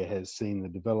describing here has seen the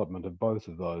development of both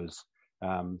of those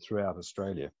throughout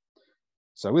Australia.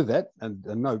 So with that, and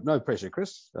no pressure,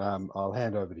 Chris, I'll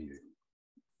hand over to you.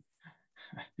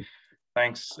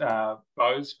 Thanks,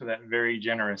 Bose, for that very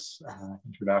generous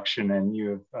introduction. And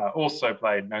you have also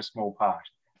played no small part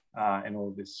in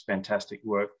all this fantastic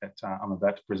work that I'm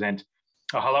about to present.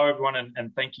 Hello, everyone,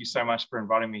 and thank you so much for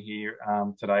inviting me here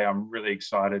today. I'm really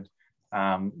excited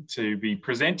to be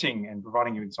presenting and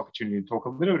providing you this opportunity to talk a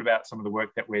little bit about some of the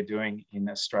work that we're doing in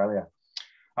Australia.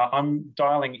 I'm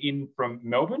dialing in from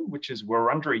Melbourne, which is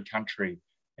Wurundjeri country,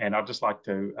 and I'd just like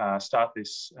to start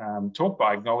this talk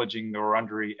by acknowledging the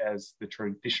Wurundjeri as the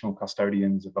traditional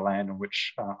custodians of the land on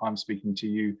which I'm speaking to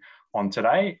you on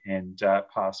today, and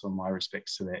pass on my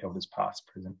respects to their elders past,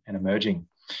 present, and emerging.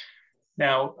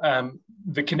 Now,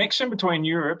 the connection between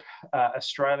Europe,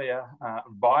 Australia,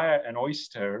 via an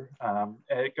oyster,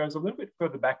 it goes a little bit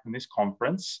further back than this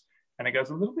conference, and it goes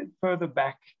a little bit further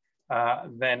back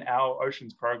than our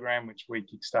Oceans program, which we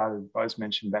kickstarted, both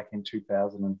mentioned, back in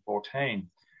 2014.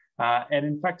 And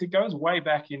in fact, it goes way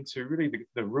back into really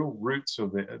the real roots,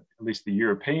 or at least the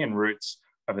European roots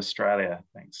of Australia.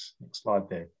 Thanks. Next slide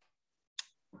there.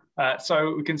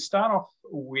 So we can start off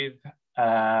with,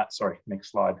 sorry,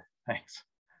 next slide. Thanks.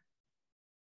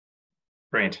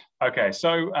 Brilliant. Okay,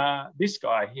 so this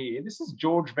guy here, this is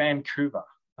George Vancouver.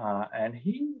 And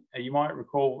he, you might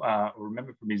recall or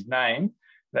remember from his name,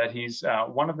 that he's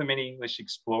one of the many English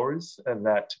explorers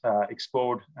that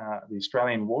explored the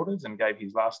Australian waters and gave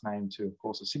his last name to, of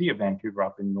course, the city of Vancouver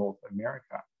up in North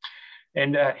America.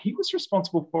 And he was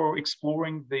responsible for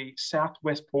exploring the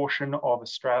southwest portion of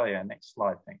Australia. Next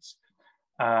slide, thanks.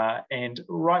 And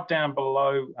right down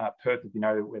below Perth, if you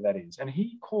know where that is. And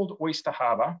he called Oyster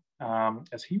Harbour,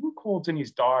 as he records in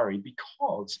his diary,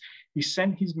 because he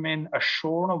sent his men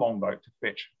ashore on a longboat to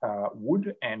fetch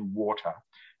wood and water,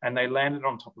 and they landed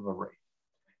on top of a reef.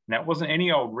 Now, it wasn't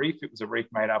any old reef, it was a reef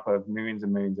made up of millions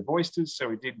and millions of oysters. So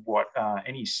he did what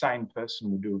any sane person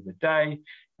would do of the day.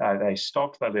 They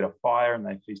stopped, they lit a fire, and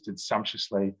they feasted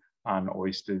sumptuously on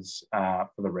oysters for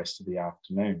the rest of the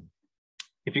afternoon.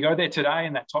 If you go there today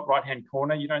in that top right-hand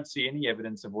corner, you don't see any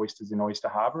evidence of oysters in Oyster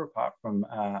Harbour apart from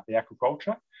the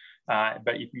aquaculture.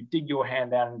 But if you dig your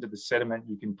hand down into the sediment,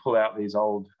 you can pull out these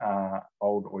old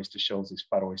oyster shells, these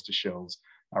flat oyster shells,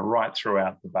 right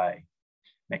throughout the bay.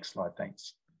 Next slide,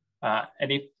 thanks.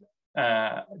 And if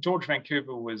George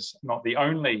Vancouver was not the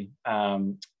only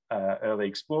early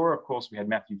explorer, of course, we had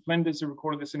Matthew Flinders who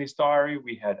recorded this in his diary.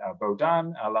 We had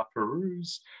Baudin, La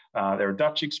Perouse. There are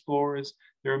Dutch explorers.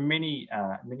 There are many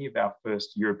of our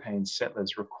first European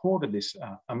settlers recorded this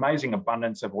amazing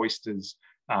abundance of oysters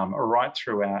right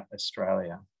throughout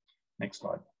Australia. Next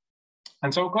slide.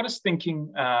 And so it got us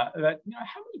thinking that,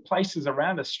 how many places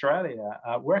around Australia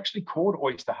were actually called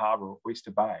Oyster Harbour or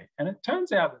Oyster Bay? And it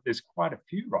turns out that there's quite a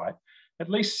few, right? At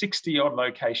least 60 odd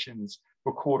locations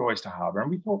were called Oyster Harbour.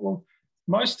 And we thought, well,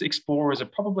 most explorers are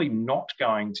probably not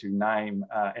going to name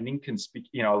an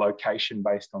inconspicuous, location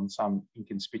based on some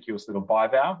inconspicuous little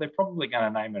bivalve. They're probably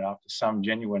going to name it after some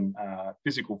genuine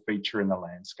physical feature in the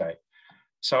landscape.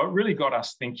 So it really got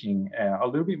us thinking a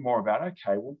little bit more about,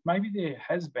 okay, well, maybe there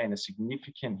has been a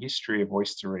significant history of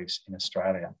oyster reefs in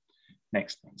Australia.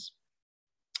 Next, please.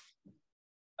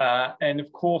 And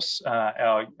of course,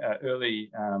 our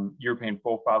early European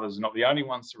forefathers are not the only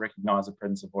ones to recognise the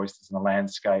presence of oysters in the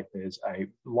landscape. There's a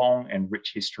long and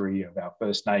rich history of our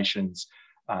First Nations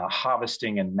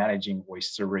harvesting and managing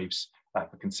oyster reefs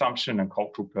for consumption and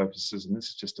cultural purposes. And this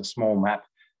is just a small map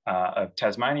of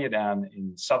Tasmania down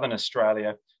in southern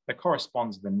Australia that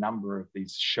corresponds to the number of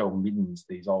these shell middens,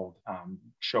 these old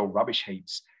shell rubbish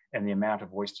heaps, and the amount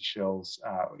of oyster shells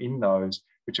in those,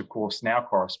 which of course now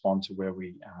correspond to where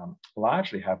we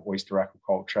largely have oyster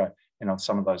aquaculture, and on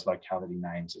some of those locality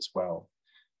names as well.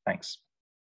 Thanks.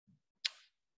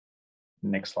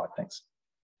 Next slide, thanks.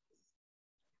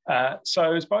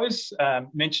 So as Bose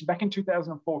mentioned, back in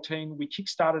 2014, we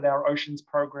kickstarted our Oceans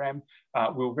program.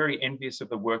 We were very envious of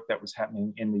the work that was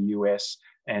happening in the US,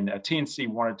 and TNC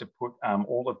wanted to put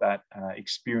all of that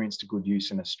experience to good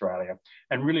use in Australia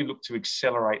and really look to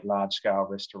accelerate large-scale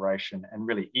restoration and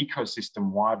really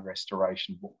ecosystem-wide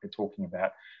restoration, what we're talking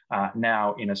about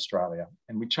now in Australia.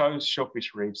 And we chose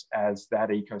shellfish reefs as that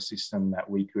ecosystem that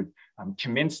we could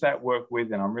commence that work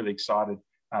with, and I'm really excited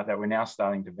that we're now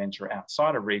starting to venture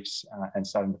outside of reefs and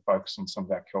starting to focus on some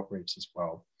of our kelp reefs as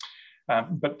well.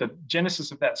 But the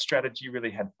genesis of that strategy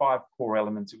really had 5 core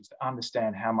elements. It was to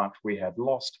understand how much we had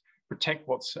lost, protect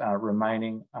what's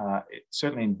remaining,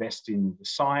 certainly invest in the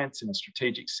science in a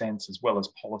strategic sense, as well as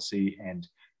policy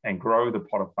and grow the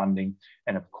pot of funding,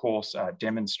 and of course,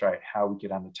 demonstrate how we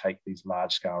could undertake these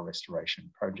large-scale restoration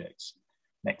projects.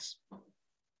 Next.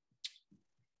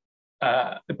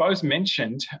 Bose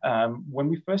mentioned when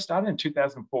we first started in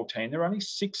 2014, there were only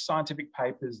 6 scientific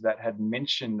papers that had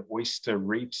mentioned oyster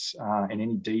reefs in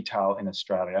any detail in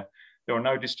Australia. There were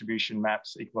no distribution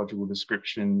maps, ecological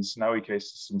descriptions, no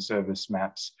ecosystem service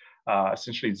maps,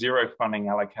 essentially zero funding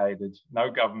allocated. No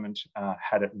government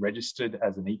had it registered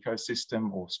as an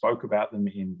ecosystem or spoke about them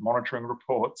in monitoring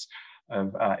reports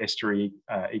of estuary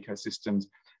ecosystems.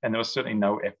 And there was certainly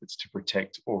no efforts to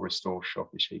protect or restore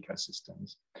shellfish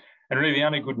ecosystems. And really the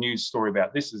only good news story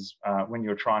about this is when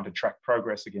you're trying to track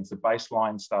progress against a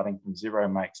baseline, starting from zero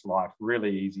makes life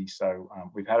really easy. So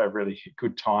we've had a really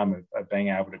good time of being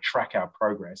able to track our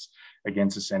progress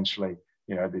against essentially,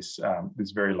 you know, this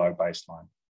very low baseline.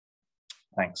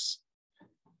 Thanks.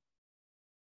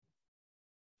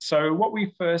 So what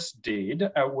we first did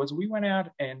was we went out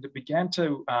and began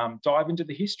to dive into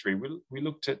the history. We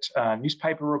looked at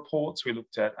newspaper reports, we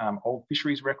looked at old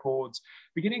fisheries records,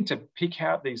 beginning to pick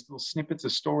out these little snippets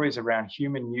of stories around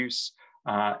human use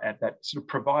that sort of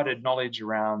provided knowledge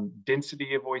around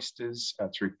density of oysters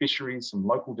through fisheries, some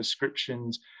local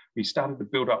descriptions. We started to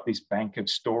build up this bank of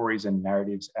stories and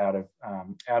narratives out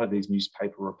of these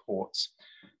newspaper reports.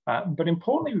 But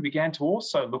importantly, we began to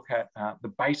also look at the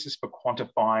basis for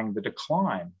quantifying the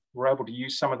decline. We're able to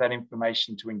use some of that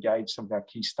information to engage some of our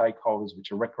key stakeholders,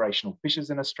 which are recreational fishers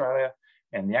in Australia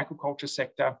and the aquaculture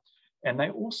sector. And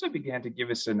they also began to give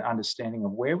us an understanding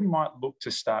of where we might look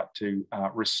to start to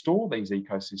restore these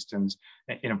ecosystems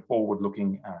in a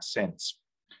forward-looking sense.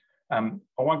 I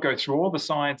won't go through all the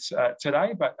science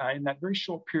today, but in that very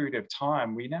short period of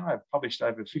time, we now have published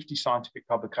over 50 scientific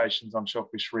publications on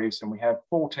shellfish reefs, and we have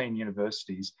 14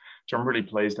 universities, which I'm really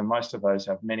pleased, and most of those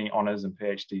have many honours and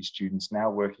PhD students now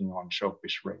working on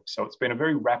shellfish reefs. So it's been a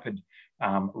very rapid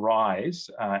rise,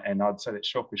 and I'd say that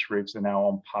shellfish reefs are now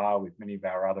on par with many of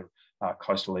our other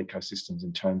coastal ecosystems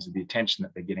in terms of the attention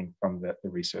that they're getting from the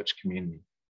research community.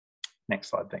 Next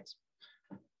slide, thanks.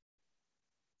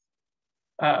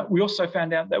 We also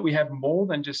found out that we have more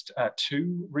than just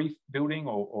two reef building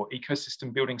or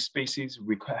ecosystem building species.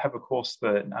 We have, of course,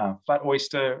 the flat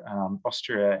oyster,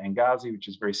 Ostrea angazi, which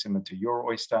is very similar to your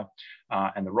oyster,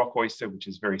 and the rock oyster, which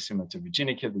is very similar to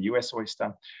Virginica, the US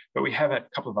oyster. But we have a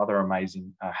couple of other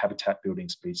amazing habitat building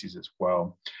species as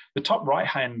well. The top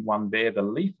right-hand one there, the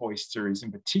leaf oyster, is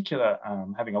in particular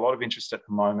having a lot of interest at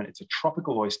the moment. It's a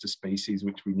tropical oyster species,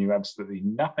 which we knew absolutely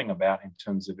nothing about in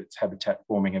terms of its habitat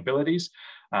forming abilities.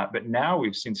 But now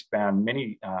we've since found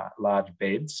many large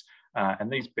beds,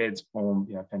 and these beds form,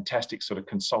 you know, fantastic sort of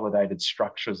consolidated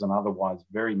structures and otherwise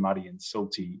very muddy and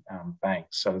silty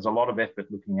banks. So there's a lot of effort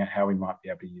looking at how we might be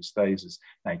able to use these as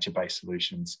nature-based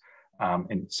solutions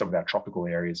in some of our tropical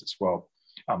areas as well.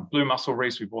 Blue mussel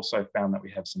reefs, we've also found that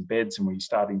we have some beds, and we're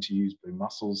starting to use blue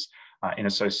mussels in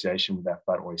association with our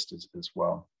flat oysters as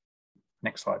well.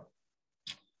 Next slide.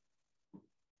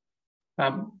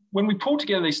 When we pulled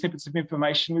together these snippets of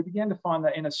information, we began to find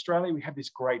that in Australia, we had this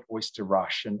great oyster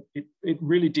rush, and it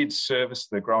really did service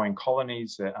the growing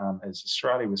colonies as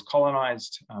Australia was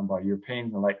colonised by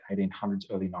Europeans in the late 1800s,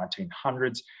 early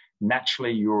 1900s.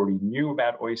 Naturally, you already knew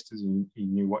about oysters and you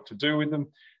knew what to do with them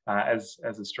as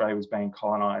Australia was being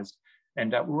colonised.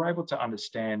 And we were able to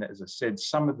understand, as I said,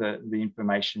 some of the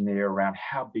information there around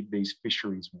how big these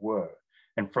fisheries were.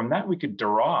 And from that, we could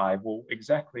derive, well,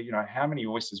 exactly, you know, how many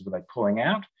oysters were they pulling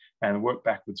out, and work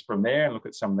backwards from there and look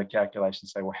at some of the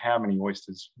calculations, say, well, how many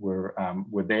oysters were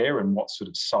there and what sort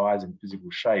of size and physical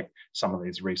shape some of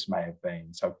these reefs may have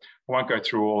been. So I won't go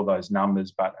through all of those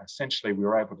numbers, but essentially we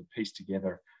were able to piece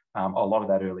together a lot of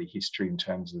that early history in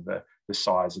terms of the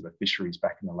size of the fisheries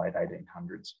back in the late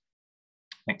 1800s.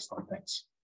 Next slide, thanks.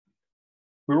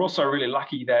 We were also really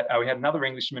lucky that we had another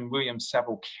Englishman, William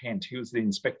Saville Kent. He was the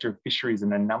inspector of fisheries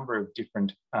in a number of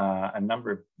different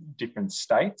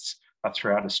states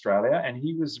throughout Australia, and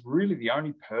he was really the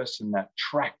only person that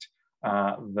tracked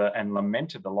and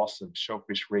lamented the loss of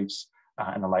shellfish reefs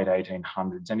in the late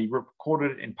 1800s. And he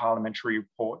recorded it in parliamentary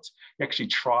reports. He actually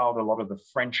trialled a lot of the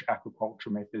French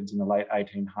aquaculture methods in the late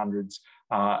 1800s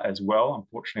as well.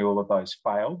 Unfortunately, all of those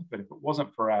failed. But if it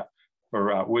wasn't for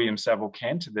William Saville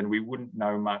Kent, then we wouldn't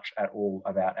know much at all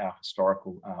about our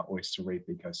historical oyster reef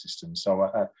ecosystem. So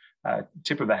a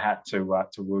tip of the hat to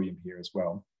William here as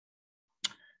well.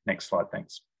 Next slide,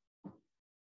 thanks.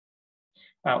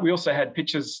 We also had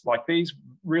pictures like these,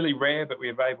 really rare, but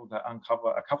we were able to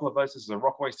uncover a couple of those. This is a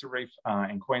rock oyster reef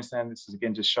in Queensland. This is,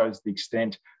 again, just shows the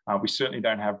extent. We certainly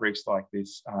don't have reefs like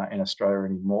this in Australia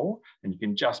anymore. And you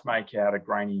can just make out a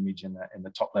grainy image in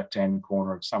the top left-hand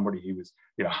corner of somebody who was,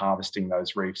 you know, harvesting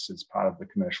those reefs as part of the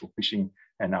commercial fishing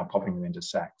and now popping them into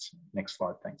sacks. Next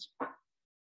slide, thanks.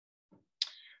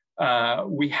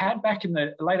 We had back in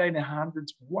the late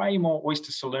 1800s way more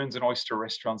oyster saloons and oyster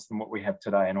restaurants than what we have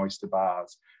today, and oyster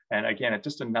bars. And again, it's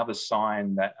just another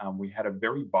sign that we had a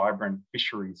very vibrant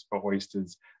fisheries for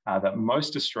oysters that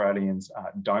most Australians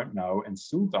don't know and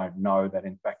still don't know that,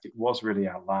 in fact, it was really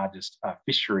our largest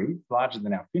fishery, larger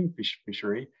than our finfish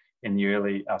fishery in the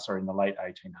in the late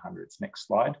 1800s. Next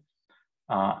slide.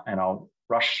 And I'll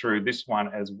rush through this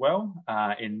one as well,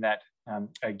 in that,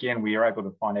 again, we are able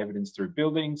to find evidence through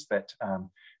buildings that,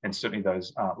 and certainly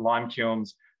those lime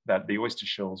kilns, that the oyster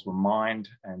shells were mined,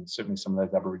 and certainly some of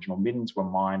those Aboriginal middens were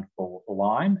mined for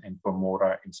lime and for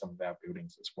mortar in some of our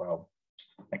buildings as well.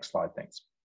 Next slide, thanks.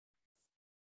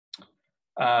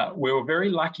 We were very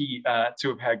lucky to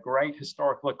have had great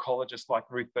historical ecologists like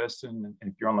Ruth Preston,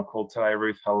 and if you're on the call today,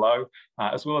 Ruth, hello,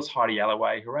 as well as Heidi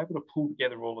Alloway, who were able to pull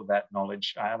together all of that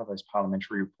knowledge out of those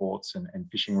parliamentary reports and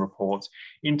fishing reports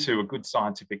into a good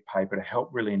scientific paper to help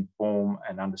really inform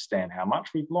and understand how much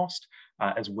we've lost,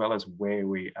 as well as where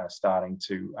we are starting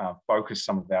to focus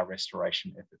some of our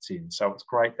restoration efforts in. So it's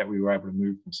great that we were able to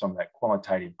move from some of that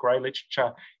qualitative grey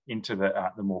literature into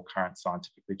the more current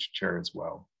scientific literature as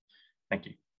well. Thank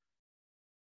you.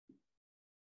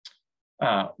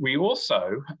 We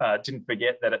also didn't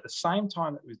forget that at the same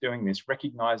time that we was doing this,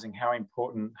 recognising how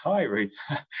important, hi Ruth,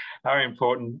 how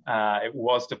important it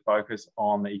was to focus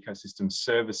on the ecosystem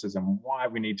services and why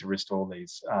we need to restore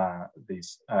these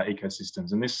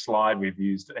ecosystems. And this slide we've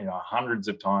used hundreds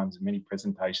of times in many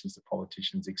presentations to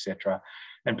politicians, etc.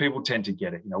 And people tend to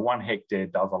get it. 1 hectare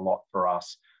does a lot for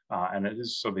us. And it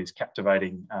is sort of these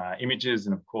captivating images,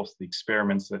 and of course the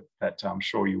experiments that I'm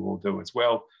sure you all do as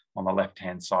well on the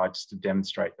left-hand side, just to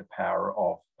demonstrate the power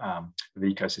of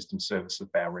the ecosystem service of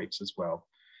our reefs as well.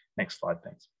 Next slide,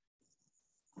 thanks.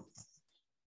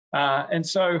 And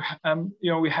so,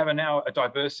 we have now a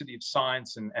diversity of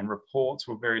science and reports.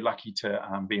 We're very lucky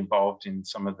to be involved in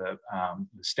some of the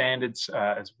standards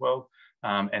as well.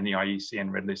 And the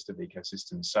IUCN Red List of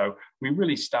Ecosystems. So we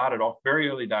really started off very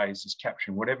early days just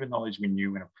capturing whatever knowledge we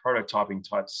knew in a prototyping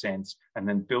type sense, and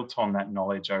then built on that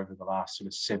knowledge over the last sort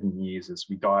of 7 years as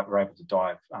we were able to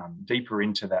dive deeper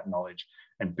into that knowledge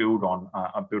and build on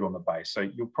the base. So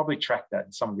you'll probably track that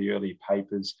in some of the earlier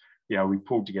papers. We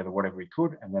pulled together whatever we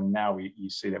could, and then now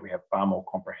you see that we have far more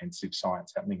comprehensive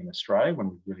science happening in Australia when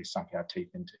we've really sunk our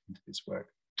teeth into this work.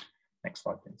 Next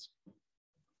slide, please.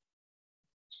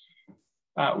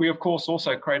 We, of course,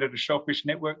 also created a shellfish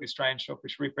network, the Australian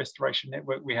Shellfish Reef Restoration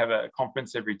Network. We have a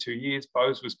conference every 2 years.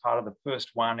 Bose was part of the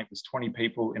first one. It was 20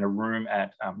 people in a room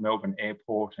at Melbourne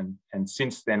Airport. And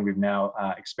since then, we've now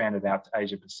expanded out to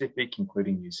Asia Pacific,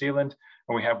 including New Zealand.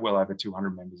 And we have well over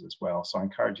 200 members as well. So I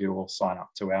encourage you to all sign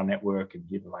up to our network and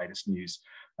hear the latest news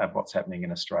of what's happening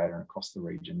in Australia and across the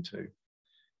region too.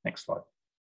 Next slide.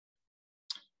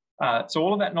 So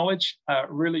all of that knowledge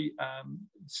really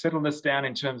settled us down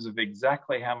in terms of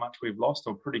exactly how much we've lost,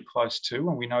 or pretty close to.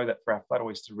 And we know that for our flat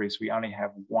oyster reefs, we only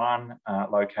have one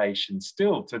location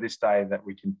still to this day that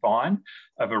we can find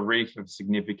of a reef of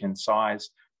significant size.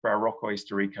 For our rock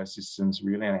oyster ecosystems,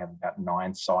 we really only have about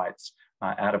 9 sites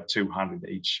out of 200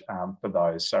 each for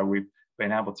those. So we've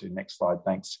been able to, next slide,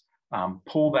 thanks,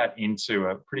 pull that into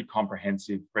a pretty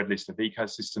comprehensive Red List of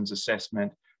Ecosystems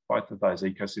assessment. Both of those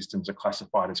ecosystems are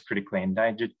classified as critically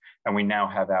endangered, and we now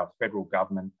have our federal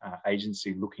government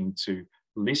agency looking to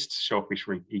list shellfish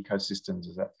reef ecosystems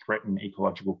as a threatened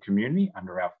ecological community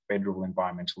under our federal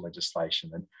environmental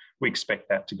legislation. And we expect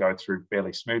that to go through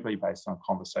fairly smoothly based on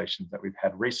conversations that we've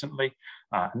had recently.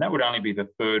 And that would only be the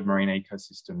 3rd marine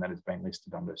ecosystem that has been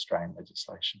listed under Australian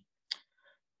legislation.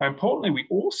 Importantly, we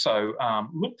also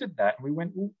looked at that and we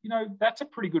went, well, that's a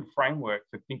pretty good framework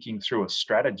for thinking through a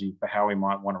strategy for how we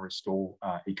might want to restore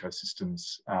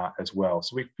ecosystems as well.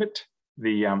 So we flipped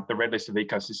the Red List of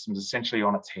Ecosystems essentially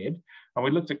on its head, and we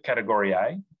looked at Category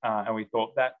A, and we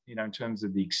thought that, in terms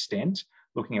of the extent,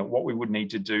 looking at what we would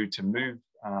need to do to move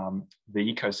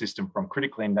the ecosystem from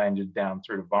critically endangered down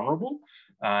through to vulnerable.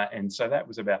 And so that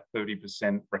was about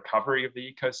 30% recovery of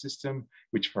the ecosystem,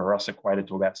 which for us equated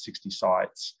to about 60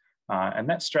 sites. And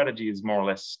that strategy is more or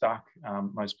less stuck.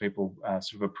 Most people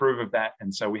sort of approve of that.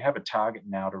 And so we have a target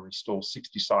now to restore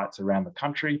 60 sites around the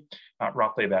country,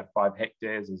 roughly about 5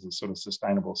 hectares as a sort of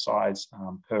sustainable size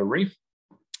per reef.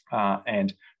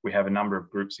 And we have a number of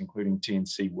groups, including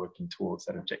TNC, working towards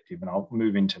that objective. And I'll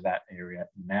move into that area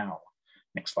now.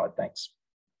 Next slide, thanks.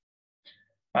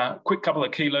 Quick couple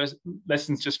of key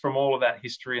lessons just from all of that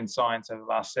history and science over the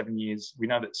last 7 years. We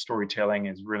know that storytelling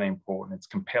is really important. It's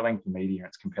compelling for media,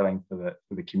 it's compelling for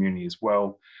the community as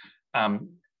well.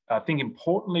 I think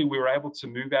importantly, we were able to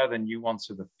move out of the nuance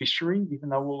of the fishery, even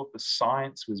though all of the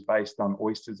science was based on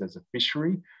oysters as a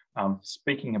fishery.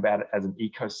 speaking about it as an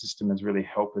ecosystem has really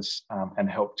helped us and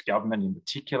helped government in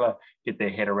particular get their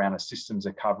head around a systems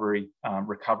recovery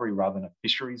rather than a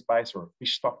fisheries base or a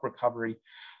fish stock recovery.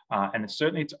 And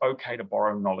it's okay to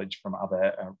borrow knowledge from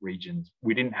other regions.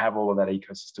 We didn't have all of that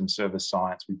ecosystem service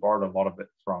science. We borrowed a lot of it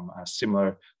from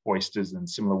similar oysters and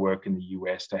similar work in the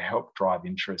US to help drive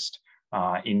interest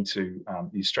into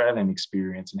the Australian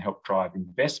experience and help drive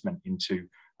investment into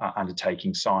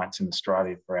undertaking science in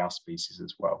Australia for our species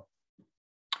as well.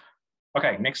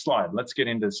 Okay, next slide. Let's get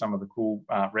into some of the cool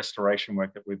restoration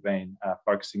work that we've been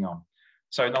focusing on.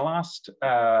 So in the last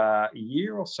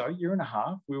year or so, year and a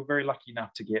half, we were very lucky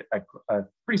enough to get a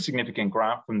pretty significant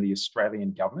grant from the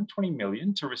Australian government, 20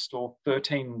 million, to restore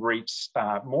 13 reefs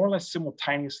more or less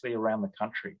simultaneously around the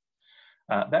country.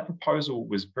 That proposal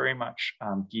was very much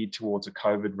geared towards a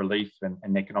COVID relief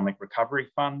and economic recovery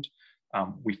fund.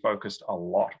 We focused a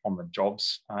lot on the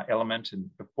jobs element, and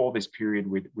before this period,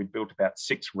 we'd built about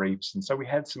 6 reefs. And so we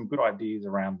had some good ideas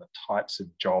around the types of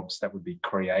jobs that would be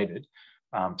created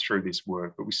through this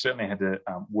work, but we certainly had to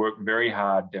work very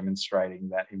hard demonstrating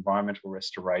that environmental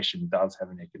restoration does have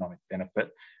an economic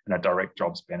benefit and a direct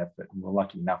jobs benefit, and we're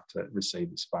lucky enough to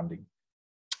receive this funding.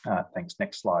 Thanks.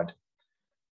 Next slide.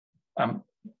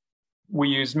 We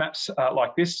use maps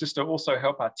like this just to also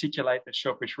help articulate that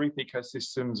shellfish reef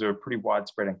ecosystems are pretty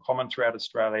widespread and common throughout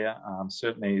Australia,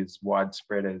 certainly as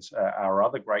widespread as our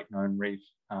other great known reef.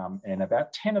 And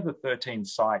about 10 of the 13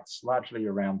 sites, largely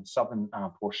around the southern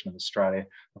portion of Australia,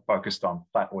 are focused on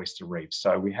flat oyster reefs.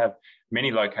 So we have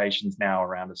many locations now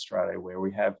around Australia where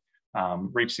we have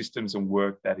reef systems and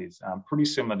work that is pretty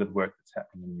similar to the work that's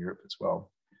happening in Europe as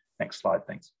well. Next slide,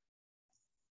 thanks.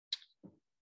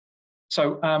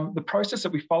 So the process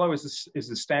that we follow is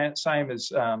the same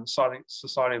as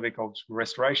Society of Ecological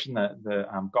Restoration, the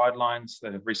guidelines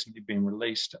that have recently been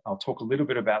released. I'll talk a little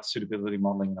bit about suitability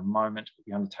modelling in a moment.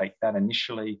 We undertake that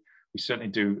initially. We certainly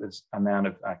do an amount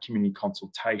of community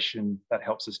consultation that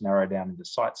helps us narrow down into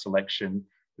site selection.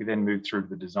 We then move through to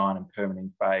the design and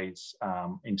permitting phase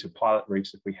into pilot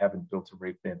reefs if we haven't built a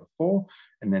reef there before,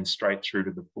 and then straight through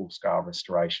to the full-scale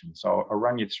restoration. So I'll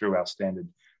run you through our standard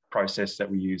process that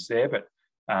we use there, but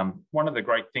one of the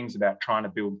great things about trying to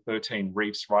build 13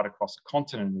 reefs right across the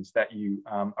continent is that you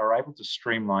are able to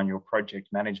streamline your project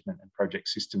management and project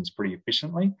systems pretty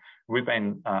efficiently. We've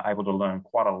been able to learn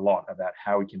quite a lot about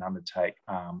how we can undertake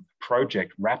a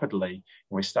project rapidly, and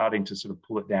we're starting to sort of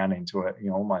pull it down into a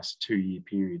almost 2-year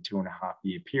period,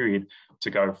 2.5-year period, to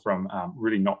go from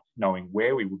really not knowing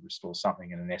where we would restore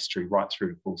something in an estuary right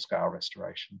through to full-scale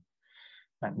restoration.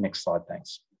 Next slide,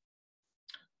 thanks.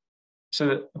 So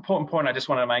the important point I just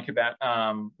want to make about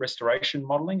restoration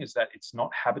modelling is that it's not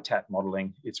habitat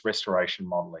modelling, it's restoration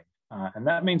modelling. And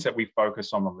that means that we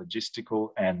focus on the logistical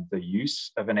and the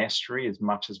use of an estuary as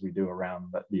much as we do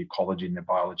around the ecology and the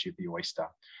biology of the oyster.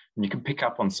 And you can pick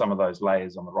up on some of those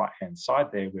layers on the right-hand side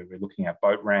there, where we're looking at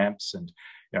boat ramps and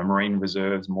marine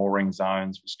reserves, mooring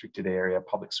zones, restricted area,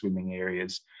 public swimming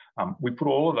areas. We put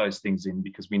all of those things in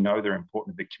because we know they're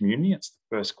important to the community. It's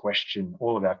the first question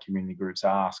all of our community groups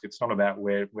ask. It's not about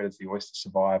where does the oyster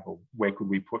survive or where could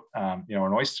we put an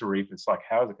oyster reef. It's like,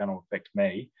 how is it going to affect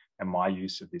me and my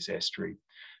use of this estuary?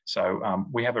 So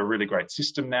we have a really great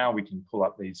system now. We can pull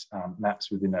up these maps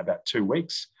within about 2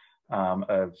 weeks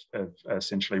of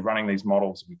essentially running these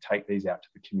models. We take these out to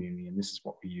the community, and this is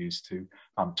what we use to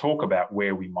talk about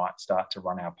where we might start to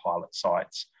run our pilot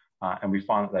sites. And we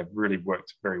find that they've really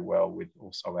worked very well with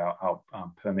also our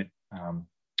permit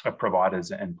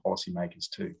providers and policymakers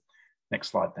too. Next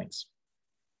slide, thanks.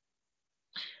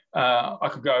 I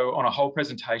could go on a whole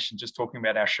presentation just talking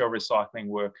about our shell recycling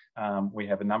work. We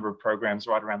have a number of programs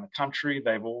right around the country.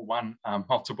 They've all won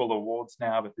multiple awards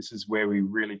now, but this is where we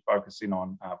really focus in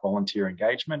on volunteer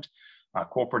engagement,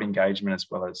 corporate engagement, as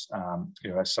well as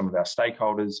some of our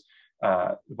stakeholders.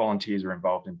 Volunteers are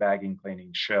involved in bagging,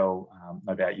 cleaning, shell.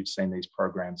 No doubt you've seen these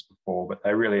programs before, but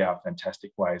they really are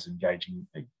fantastic ways of engaging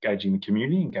the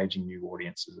community, engaging new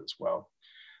audiences as well.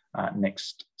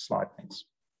 Next slide, thanks.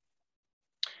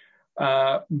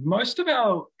 Most of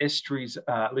our estuaries,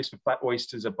 at least for flat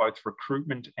oysters, are both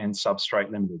recruitment and substrate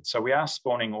limited. So we are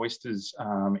spawning oysters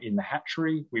in the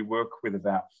hatchery. We work with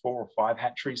about 4 or 5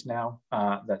 hatcheries now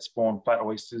that spawn flat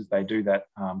oysters. They do that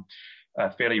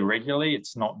fairly regularly.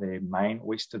 It's not their main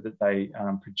oyster that they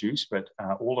produce, but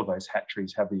all of those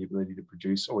hatcheries have the ability to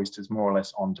produce oysters more or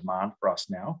less on demand for us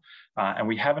now. And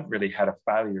we haven't really had a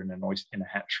failure in a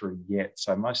hatchery yet.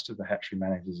 So most of the hatchery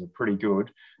managers are pretty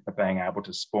good at being able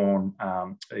to spawn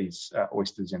these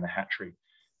oysters in the hatchery.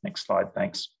 Next slide,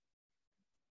 thanks.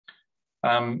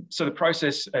 So the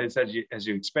process is, as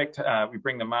you expect, we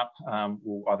bring them up.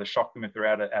 We'll either shock them if they're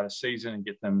out of season and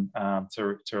get them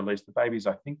to release the babies.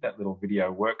 I think that little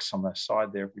video works on the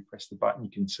side there. If we press the button,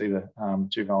 you can see the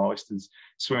juvenile oysters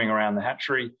swimming around the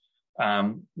hatchery.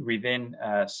 We then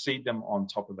seed them on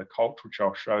top of the colt, which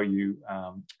I'll show you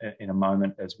in a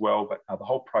moment as well. But the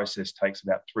whole process takes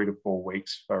about 3 to 4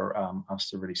 weeks for us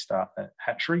to really start the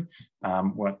hatchery.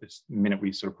 The minute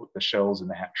we sort of put the shells in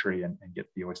the hatchery and get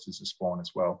the oysters to spawn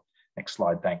as well. Next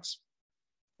slide, thanks.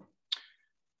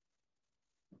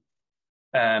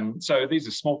 So these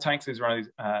are small tanks. These are only,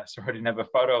 sorry, I didn't have a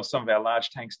photo of some of our large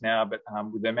tanks now, but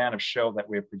with the amount of shell that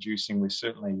we're producing, we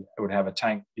certainly would have a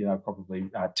tank, you know, probably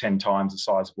 10 times the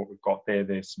size of what we've got there.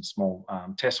 There's some small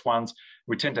test ones.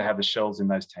 We tend to have the shells in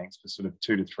those tanks for sort of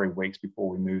 2 to 3 weeks before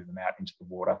we move them out into the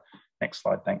water. Next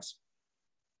slide, thanks.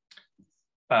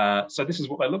 So this is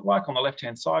what they look like on the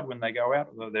left-hand side when they go out,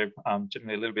 although they're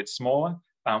generally a little bit smaller.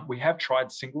 We have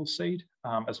tried single seed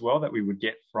as well that we would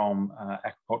get from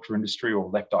aquaculture industry or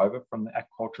left over from the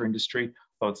aquaculture industry.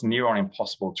 So it's near on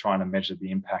impossible trying to measure the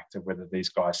impact of whether these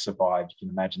guys survive. You can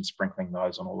imagine sprinkling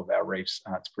those on all of our reefs.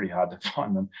 It's pretty hard to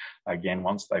find them again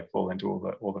once they fall into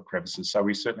all the crevices. So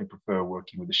we certainly prefer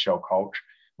working with the shell colt.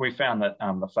 We found that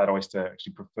the flat oyster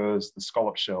actually prefers the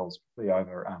scallop shells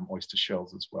over oyster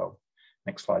shells as well.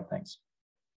 Next slide, thanks.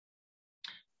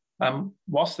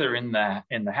 Whilst they're in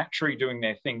the hatchery doing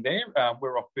their thing there,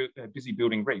 we're off busy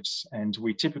building reefs, and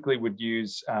we typically would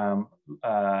use long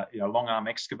arm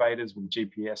excavators with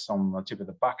GPS on the tip of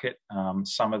the bucket.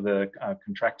 Some of the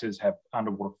contractors have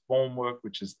underwater formwork,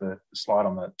 which is the slide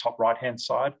on the top right hand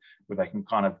side, where they can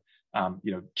kind of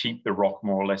keep the rock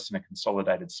more or less in a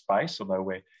consolidated space, although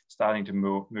we're starting to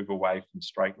move away from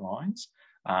straight lines.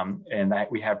 And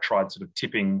that we have tried sort of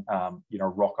tipping,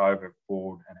 rock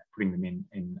overboard and putting them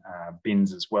in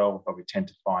bins as well. But we tend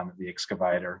to find that the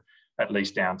excavator, at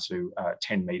least down to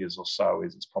 10 meters or so,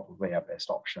 is probably our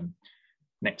best option.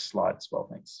 Next slide as well,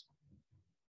 thanks.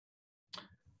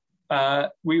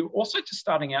 We're also just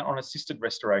starting out on assisted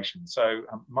restoration. So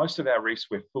most of our reefs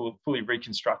we're fully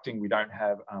reconstructing. We don't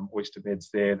have oyster beds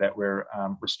there that we're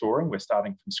restoring. We're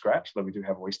starting from scratch, though we do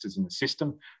have oysters in the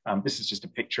system. This is just a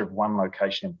picture of one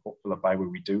location in Port Phillip Bay where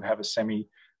we do have a semi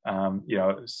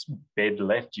bed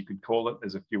left, you could call it.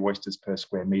 There's a few oysters per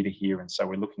square metre here, and so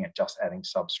we're looking at just adding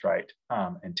substrate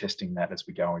and testing that as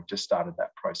we go. We've just started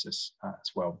that process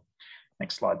as well.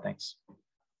 Next slide, thanks.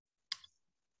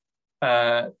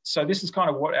 So this is kind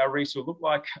of what our reefs will look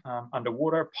like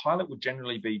underwater. A pilot would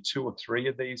generally be 2 or 3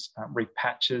 of these reef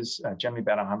patches, generally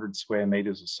about 100 square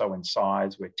metres or so in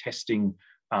size. We're testing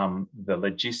the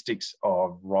logistics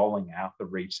of rolling out the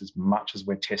reefs as much as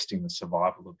we're testing the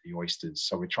survival of the oysters.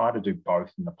 So we try to do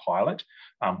both in the pilot.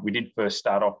 We did first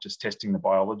start off just testing the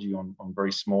biology on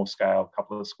very small scale, a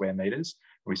couple of square metres.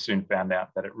 We soon found out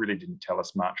that it really didn't tell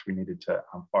us much. We needed to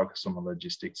focus on the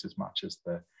logistics as much as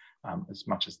the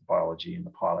biology in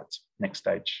the pilots. Next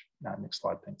stage, next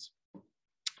slide, thanks.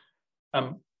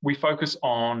 We focus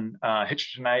on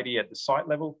heterogeneity at the site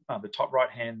level. The top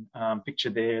right-hand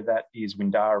picture there, that is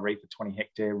Windara Reef, a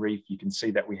 20-hectare reef. You can see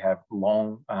that we have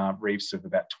long reefs of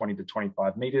about 20 to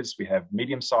 25 metres. We have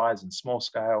medium size and small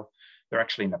scale. They're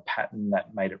actually in a pattern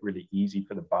that made it really easy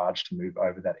for the barge to move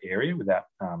over that area without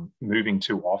moving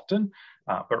too often,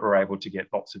 but we're able to get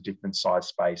lots of different size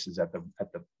spaces at the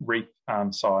reef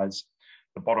size.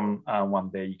 The bottom one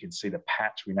there, you can see the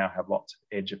patch. We now have lots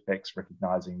of edge effects,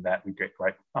 recognizing that we get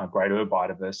greater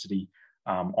biodiversity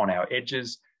on our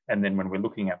edges. And then when we're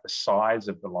looking at the size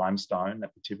of the limestone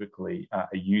that we typically are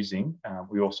using,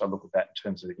 we also look at that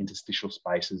in terms of the interstitial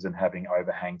spaces and having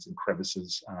overhangs and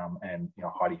crevices and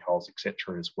hidey holes,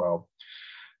 etc. as well.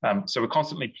 So we're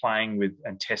constantly playing with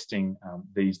and testing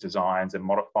these designs and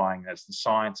modifying as the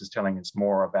science is telling us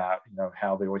more about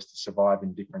how the oysters survive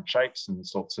in different shapes and the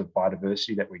sorts of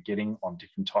biodiversity that we're getting on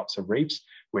different types of reefs.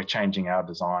 We're changing our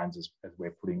designs as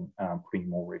we're putting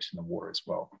more reefs in the water as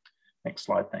well. Next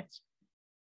slide, thanks.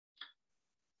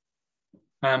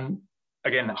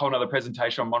 Again, a whole other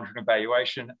presentation on monitoring and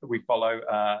evaluation. We follow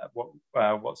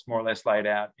what's more or less laid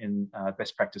out in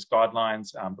best practice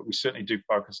guidelines, but we certainly do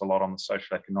focus a lot on the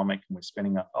social economic, and we're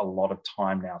spending a lot of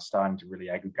time now starting to really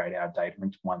aggregate our data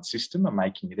into one system and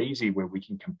making it easy where we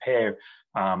can compare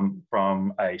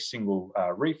from a single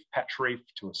reef, patch reef,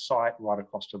 to a site right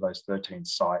across to those 13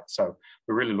 sites. So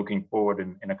we're really looking forward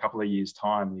in a couple of years'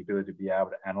 time, the ability to be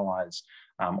able to analyse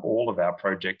all of our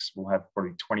projects. We'll have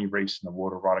probably 20 reefs in the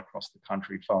water right across the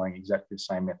country following exactly the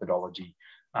same methodology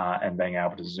and being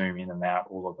able to zoom in and out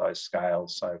all of those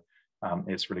scales. So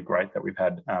it's really great that we've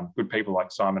had good people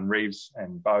like Simon Reeves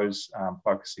and Bose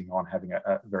focusing on having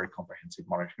a very comprehensive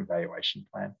monitoring evaluation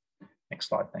plan. Next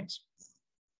slide, thanks.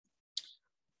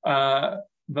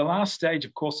 The last stage,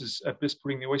 of course, is just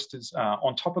putting the oysters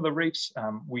on top of the reefs.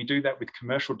 We do that with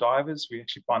commercial divers. We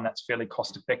actually find that's fairly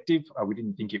cost effective. We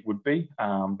didn't think it would be,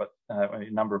 but a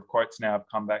number of quotes now have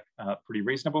come back pretty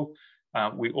reasonable.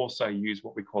 We also use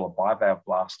what we call a bivalve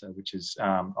blaster, which is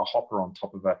a hopper on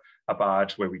top of a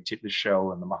barge where we tip the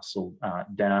shell and the mussel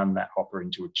down that hopper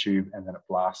into a tube, and then it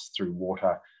blasts through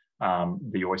water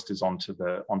the oysters onto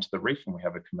the reef, and we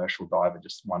have a commercial diver,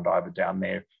 just one diver down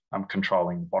there,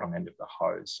 controlling the bottom end of the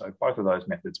hose. So both of those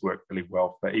methods work really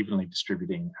well for evenly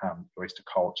distributing oyster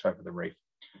culture over the reef.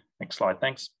 Next slide,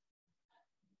 thanks.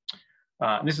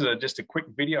 This is just a quick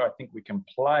video I think we can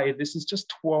play. This is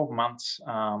just 12 months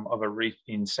of a reef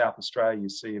in South Australia. You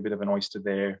see a bit of an oyster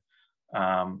there,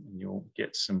 and you'll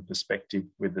get some perspective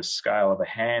with the scale of a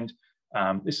hand.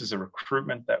 This is a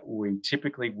recruitment that we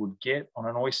typically would get on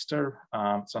an oyster.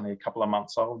 It's only a couple of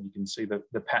months old. You can see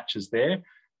the patches there.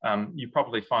 You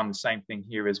probably find the same thing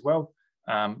here as well,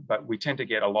 but we tend to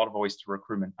get a lot of oyster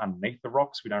recruitment underneath the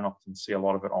rocks. We don't often see a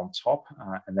lot of it on top.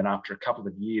 And then after a couple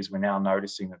of years, we're now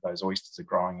noticing that those oysters are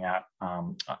growing out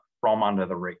from under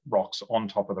the rocks, on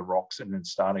top of the rocks, and then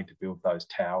starting to build those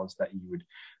towers that you would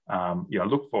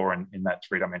look for in that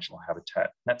three-dimensional habitat.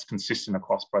 And that's consistent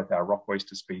across both our rock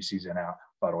oyster species and our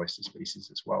flood oyster species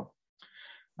as well.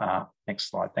 Next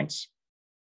slide, thanks.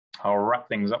 I'll wrap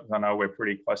things up because I know we're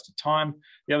pretty close to time.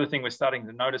 The other thing we're starting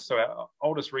to notice, so our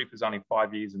oldest reef is only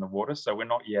 5 years in the water, so we're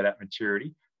not yet at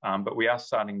maturity, but we are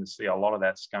starting to see a lot of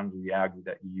that scungly algae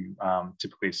that you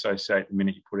typically associate the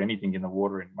minute you put anything in the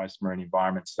water in most marine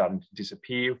environments starting to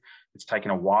disappear. It's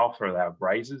taken a while for our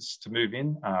grazers to move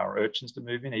in, or urchins to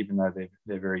move in, even though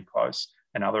they're very close,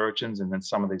 and other urchins, and then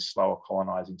some of these slower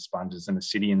colonizing sponges and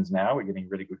ascidians now are getting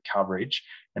really good coverage,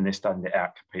 and they're starting to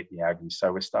outcompete the algae.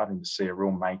 So we're starting to see a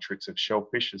real matrix of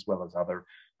shellfish as well as other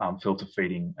filter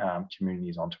feeding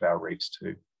communities onto our reefs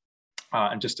too.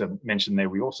 And just to mention there,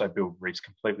 we also build reefs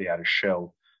completely out of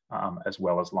shell as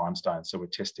well as limestone. So we're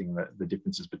testing the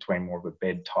differences between more of a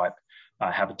bed type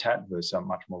habitat versus a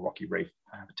much more rocky reef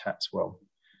habitat as well.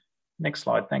 Next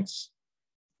slide, thanks.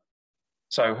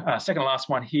 So second last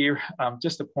one here,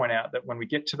 just to point out that when we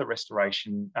get to the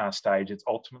restoration stage, it's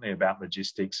ultimately about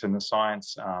logistics, and the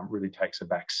science really takes a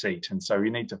back seat. And so you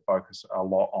need to focus a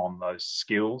lot on those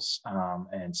skills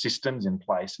and systems in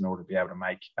place in order to be able to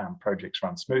make projects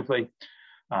run smoothly.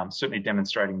 Certainly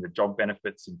demonstrating the job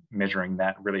benefits and measuring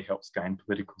that really helps gain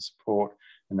political support.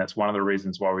 And that's one of the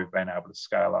reasons why we've been able to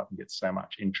scale up and get so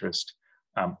much interest.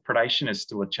 Predation is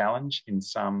still a challenge in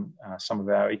some of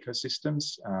our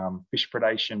ecosystems. Fish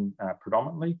predation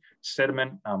predominantly.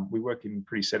 Sediment, we work in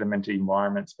pretty sedimentary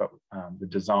environments, but the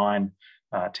design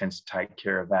tends to take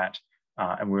care of that.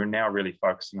 And we're now really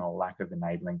focusing on a lack of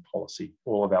enabling policy.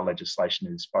 All of our legislation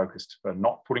is focused for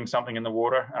not putting something in the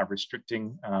water,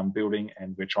 restricting building,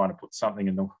 and we're trying to put something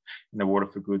in the water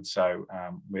for good. So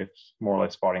we're more or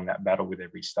less fighting that battle with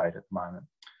every state at the moment.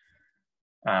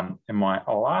 And my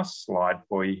last slide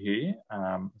for you here,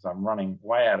 as I'm running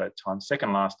way out of time,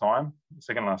 second last slide,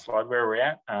 where are we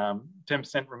at?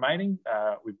 10% remaining.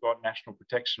 We've got national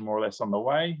protection more or less on the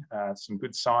way, some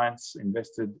good science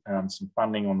invested, some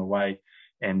funding on the way,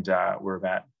 and we're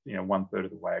about 1/3 of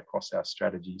the way across our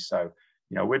strategy. So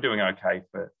we're doing okay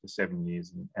for 7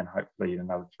 years, and hopefully in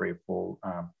another 3 or 4,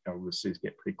 we'll see us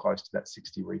get pretty close to that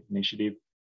 60 reef initiative.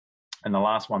 And the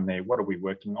last one there, what are we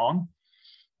working on?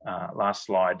 Last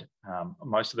slide,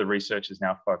 most of the research is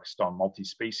now focused on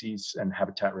multi-species and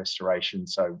habitat restoration.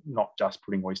 So not just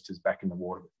putting oysters back in the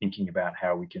water, but thinking about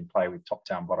how we can play with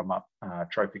top-down, bottom-up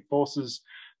trophic forces,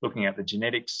 looking at the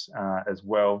genetics as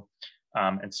well,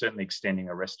 and certainly extending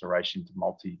a restoration to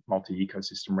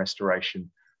multi-ecosystem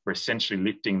restoration. We're essentially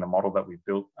lifting the model that we've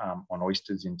built on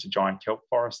oysters into giant kelp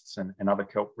forests and other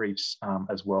kelp reefs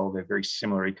as well. They're very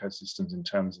similar ecosystems in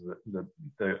terms of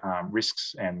the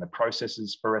risks and the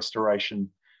processes for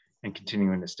restoration, and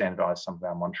continuing to standardise some of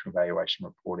our monitoring, evaluation,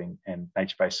 reporting, and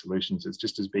nature-based solutions. It's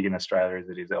just as big in Australia as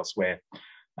it is elsewhere.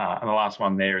 And the last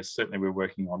one there is certainly we're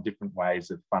working on different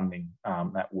ways of funding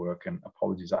that work, and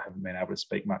apologies I haven't been able to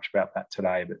speak much about that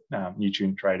today, but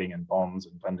nutrient trading and bonds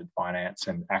and blended finance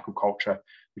and aquaculture,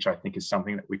 which I think is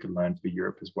something that we could learn for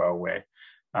Europe as well,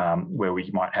 where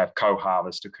we might have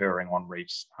co-harvest occurring on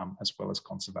reefs as well as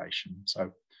conservation.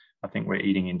 So I think we're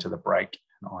eating into the break,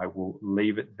 and I will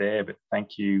leave it there, but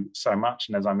thank you so much.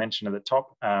 And as I mentioned at the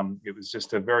top, it was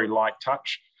just a very light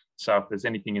touch. So if there's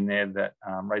anything in there that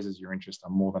raises your interest,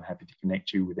 I'm more than happy to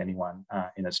connect you with anyone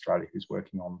in Australia who's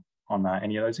working on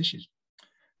any of those issues.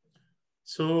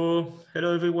 So,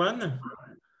 hello everyone.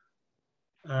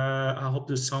 I hope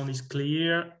the sound is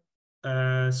clear.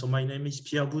 So my name is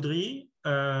Pierre Boudry.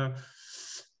 I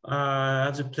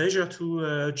have the pleasure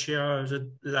to chair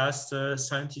the last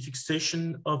scientific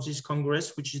session of this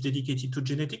Congress, which is dedicated to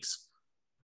genetics.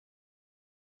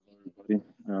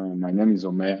 My name is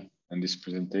Homère, and this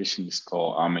presentation is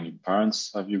called How Many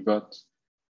Parents Have You Got?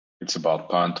 It's about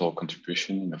parental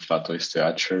contribution in a flat oyster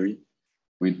hatchery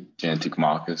with genetic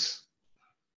markers.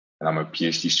 And I'm a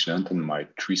PhD student, and my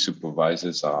three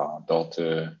supervisors are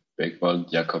Dr. Beckbold,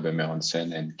 Jacob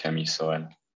Emeronsen, and Camille Sorel.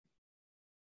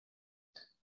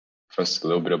 First, a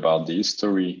little bit about the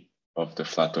history of the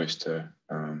flat oyster,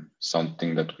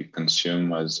 something that we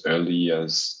consume as early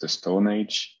as the Stone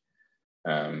Age.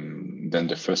 Then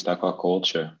the first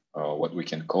aquaculture, or what we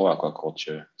can call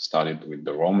aquaculture, started with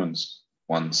the Romans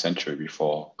 1 century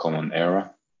before Common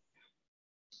Era.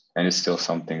 And it's still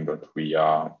something that we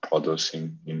are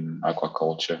producing in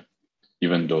aquaculture,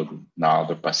 even though now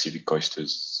the Pacific oyster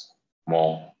is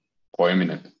more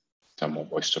prominent in terms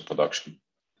of oyster production.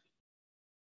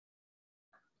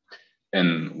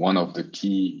 And one of the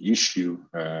key issues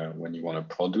when you want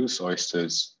to produce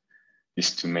oysters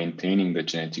is to maintaining the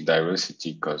genetic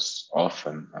diversity, because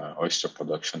often oyster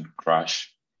production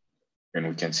crash, and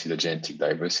we can see the genetic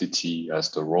diversity as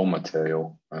the raw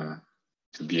material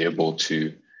to be able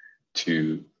to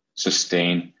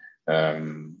sustain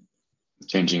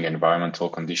changing environmental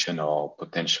condition or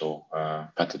potential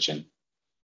pathogen.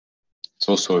 It's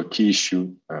also a key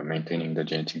issue, maintaining the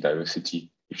genetic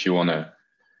diversity. If you want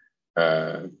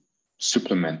to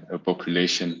supplement a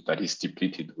population that is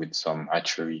depleted with some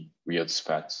hatchery weird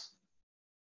spats.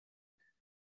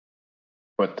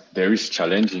 But there is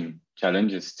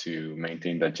challenges to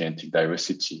maintain that genetic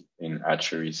diversity in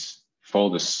hatcheries for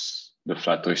the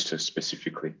flat oyster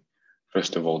specifically.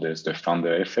 First of all, there's the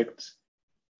founder effect,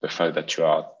 the fact that you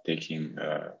are taking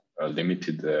a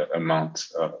limited amount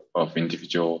of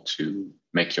individual to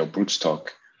make your broodstock,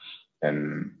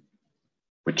 and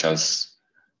which has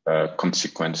a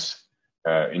consequence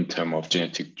in terms of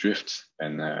genetic drift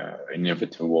and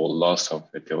inevitable loss of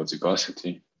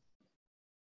heterozygosity.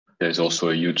 There's also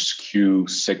a huge skew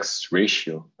sex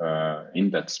ratio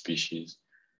in that species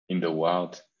in the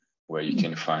wild, where you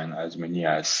can find as many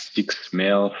as 6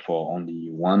 male for only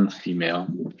 1 female.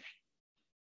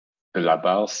 The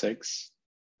labile sex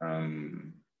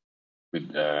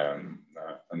with an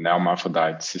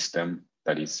hermaphrodite system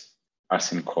that is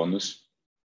asynchronous,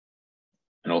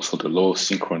 and also the low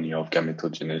synchrony of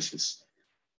gametogenesis.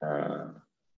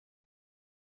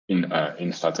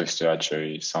 In flat oyster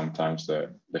hatchery, sometimes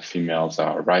the females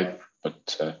are ripe,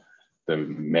 but the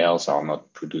males are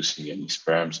not producing any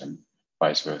sperms, and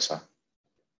vice versa.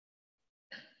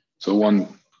 So one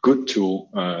good tool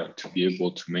to be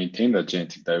able to maintain that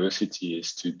genetic diversity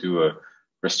is to do a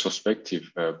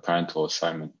retrospective parental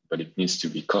assignment, but it needs to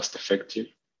be cost effective,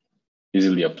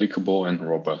 easily applicable, and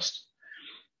robust.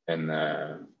 And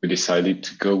we decided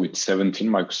to go with 17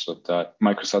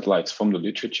 microsatellites from the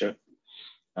literature.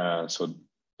 So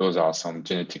those are some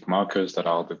genetic markers that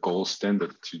are the gold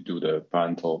standard to do the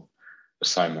parental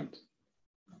assignment.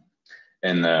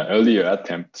 An earlier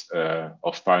attempt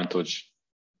of parental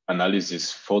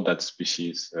analysis for that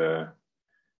species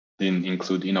didn't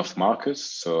include enough markers,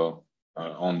 so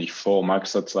only 4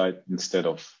 microsatellites instead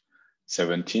of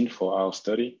 17 for our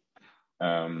study.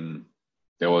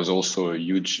 There was also a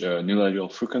huge null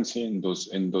allele frequency in those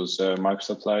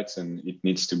microsatellites, and it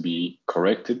needs to be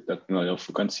corrected. That null allele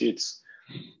frequency, it's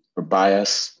a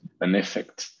bias, an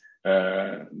effect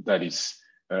that is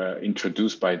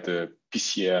introduced by the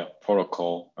PCR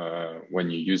protocol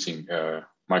when you're using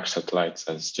microsatellites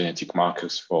as genetic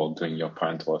markers for doing your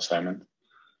parental assignment.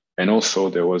 And also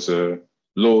there was a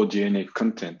low DNA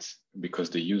content because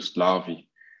they used larvae.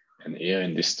 And here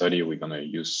in this study, we're going to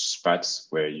use spats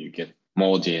where you get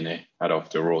more DNA out of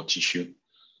the raw tissue.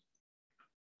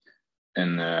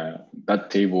 And that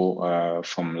table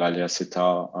from Lalias et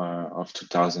al. Of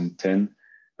 2010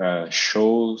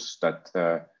 shows that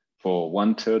for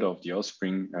 1/3 of the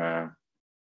offspring,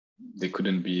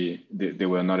 they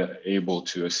were not able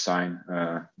to assign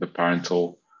the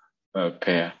parental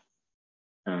pair,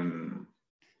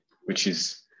 which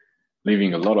is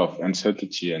leaving a lot of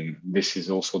uncertainty. And this is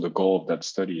also the goal of that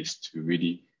study, is to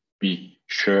really be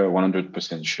sure,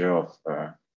 100% sure of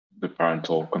the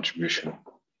parental contribution.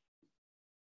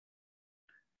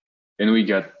 And we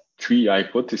got 3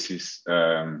 hypotheses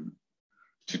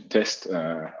to test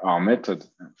our method.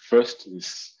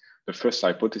 The first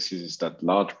hypothesis is that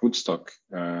large broodstock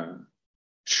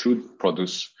should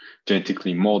produce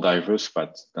genetically more diverse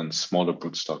fat than smaller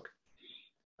broodstock.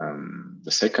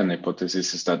 The second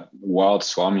hypothesis is that wild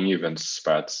swarming event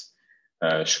spats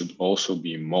should also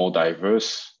be more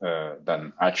diverse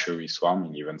than hatchery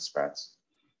swarming event spats.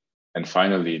 And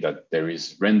finally, that there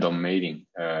is random mating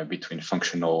between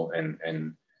functional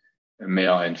and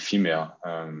male and female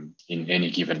in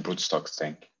any given broodstock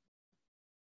tank.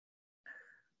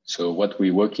 So what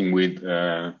we're working with,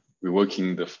 we're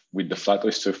working with the flat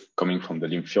oyster coming from the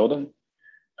Limfjorden.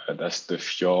 That's the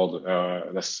fjord.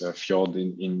 That's a fjord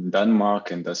in Denmark,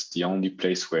 and that's the only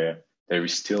place where there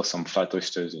is still some flat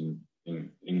oysters in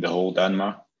the whole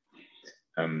Denmark.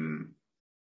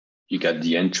 You got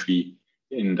the entry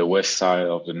in the west side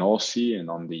of the North Sea and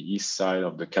on the east side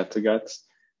of the Kattegat,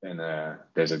 and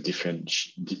there's a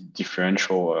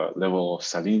differential level of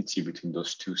salinity between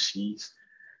those two seas.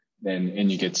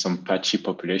 And you get some patchy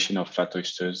population of flat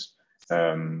oysters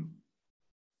in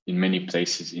many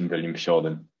places in the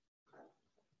Limfjorden.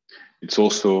 It's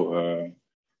also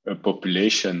a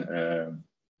population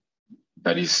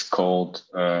that is called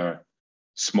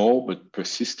small but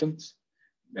persistent,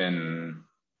 and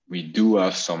we do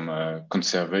have some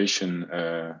conservation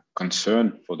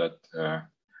concern for that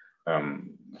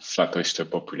flat oyster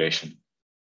population.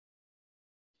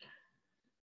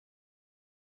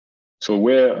 So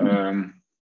where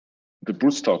the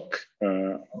broodstock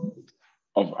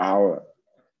of our,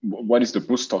 what is the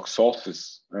broodstock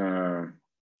sources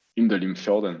in the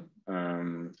Limfjorden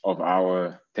of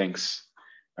our tanks?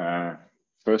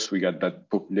 First, we got that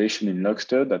population in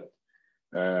Oyster that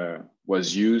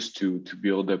was used to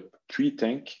build up 3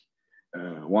 tanks,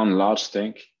 one large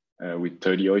tank with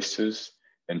 30 oysters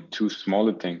and 2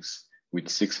 smaller tanks with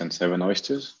 6 and 7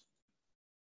 oysters.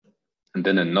 And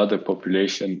then another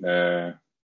population, a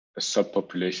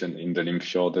subpopulation in the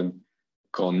Limfjorden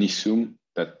called Nisum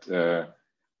that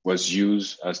was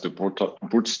used as the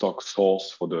broodstock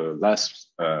source for the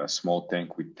last small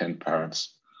tank with 10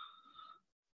 parents.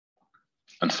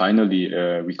 And finally,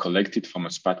 we collected from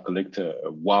a spat collector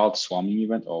a wild swarming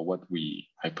event, or what we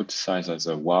hypothesize as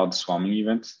a wild swarming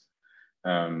event,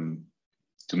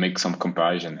 to make some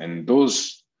comparison. And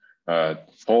those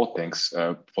 4 tanks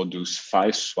produce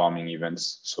 5 swarming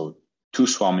events. So 2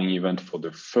 swarming events for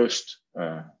the first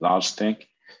large tank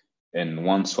and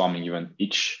 1 swarming event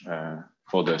each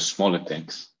for the smaller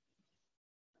tanks.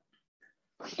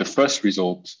 The first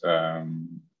result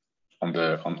on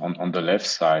the left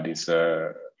side is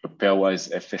a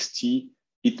pairwise FST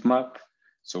heat map.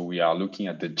 So we are looking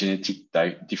at the genetic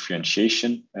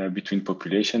differentiation between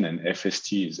population, and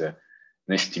FST is an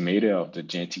estimator of the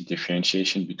genetic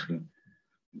differentiation between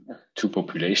 2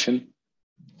 populations.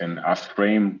 And I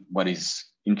frame what is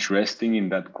interesting in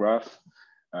that graph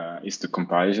is the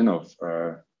comparison of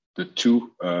the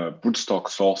 2 broodstock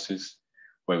sources,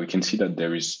 where we can see that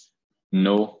there is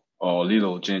no or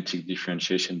little genetic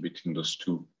differentiation between those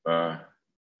 2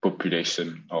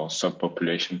 population or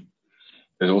subpopulation.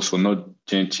 There's also no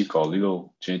genetic or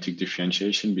little genetic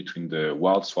differentiation between the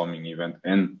wild swarming event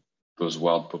and those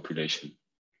wild population.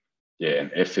 Yeah,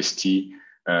 and FST,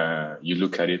 you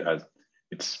look at it as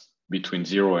it's between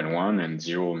 0 and 1, and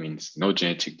 0 means no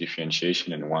genetic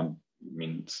differentiation and 1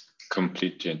 means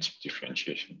complete genetic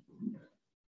differentiation.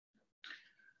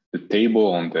 The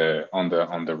table on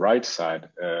the right side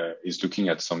is looking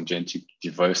at some genetic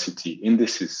diversity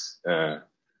indices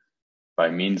by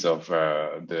means of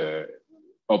the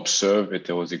observed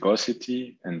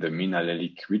heterozygosity and the mean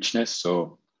allelic richness.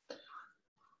 So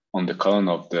on the column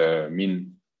of the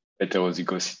mean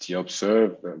heterozygosity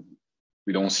observed,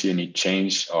 we don't see any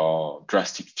change or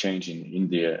drastic change in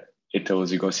the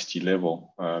heterozygosity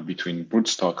level between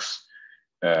broodstocks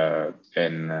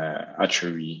and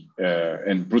hatchery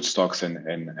and broodstocks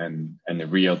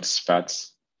and reared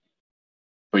spats.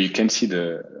 But you can see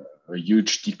a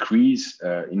huge decrease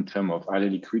in terms of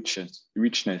allelic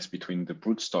richness between the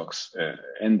broodstocks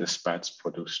and the spats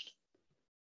produced.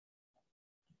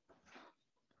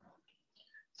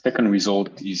 Second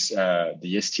result is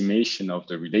the estimation of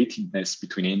the relatedness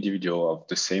between individuals of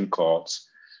the same cohorts.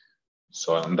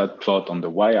 So on that plot on the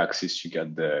y-axis, you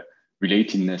got the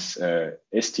relatedness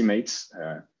estimates,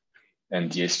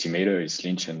 and the estimator is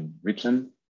Lynch and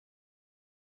Ritland.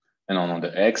 And on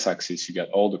the x-axis, you got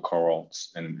all the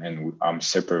cohorts, and I'm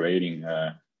separating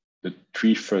the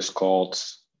 3 first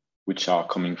cohorts, which are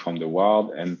coming from the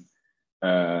wild, and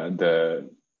the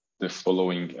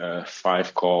following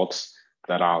 5 cohorts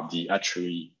that are the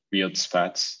hatchery reared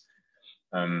spats.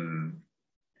 And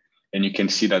you can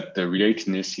see that the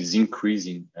relatedness is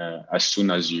increasing as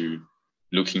soon as you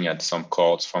looking at some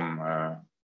cohorts from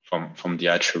the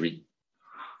hatchery.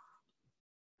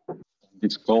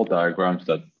 these call diagrams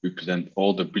that represent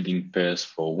all the breeding pairs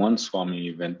for one swarming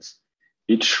event.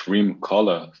 Each rim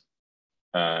color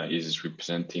is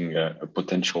representing a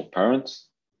potential parent.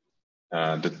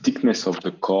 The thickness of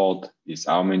the cord is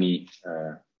how many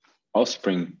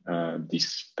offspring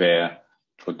this pair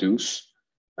produce,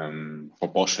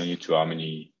 proportionally to how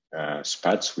many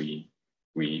spats we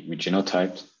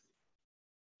genotyped.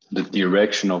 The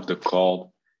direction of the cord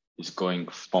is going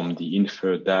from the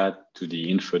inferred dad to the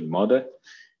inferred mother,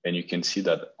 and you can see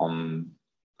that on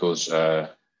those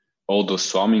all those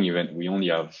swarming events, we only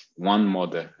have one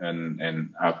mother,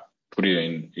 and I put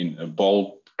it in a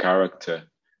bold character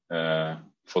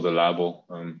for the label.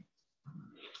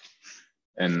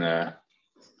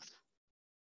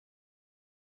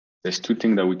 There's two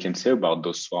things that we can say about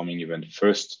those swarming events.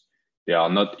 First, they are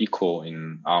not equal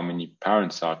in how many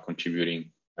parents are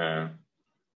contributing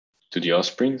to the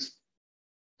offsprings.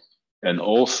 And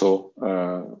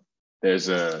also, there's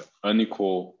an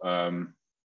unequal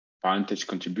parentage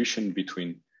contribution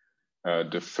between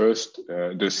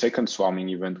the second swarming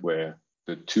event, where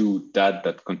the two dads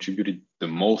that contributed the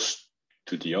most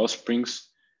to the offsprings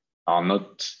are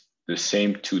not the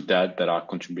same two dads that are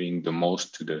contributing the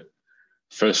most to the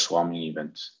first swarming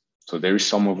event. So there is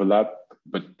some overlap,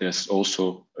 but there's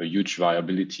also a huge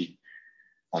variability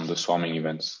on the swarming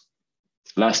events.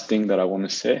 Last thing that I want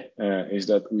to say is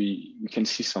that we can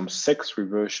see some sex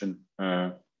reversion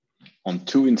on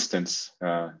two instances.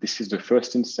 This is the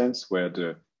first instance where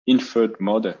the inferred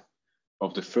mother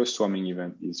of the first swarming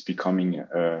event is becoming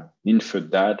an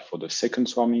inferred dad for the second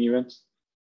swarming event.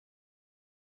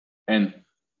 And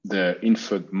the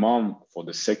inferred mom for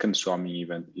the second swarming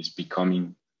event is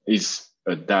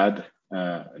a dad,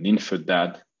 an inferred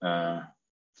dad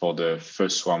for the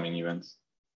first swarming event.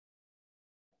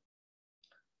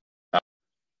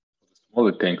 All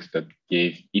the tanks that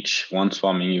gave each one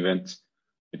swarming event,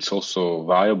 it's also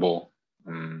viable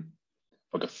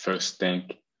for the first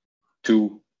tank.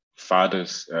 Two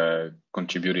fathers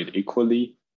contributed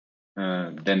equally.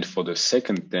 Then for the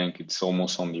second tank, it's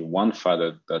almost only one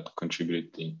father that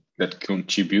contributed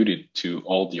to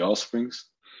all the offsprings.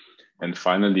 And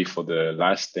finally, for the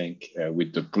last tank,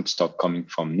 with the broodstock coming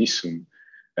from Nisum,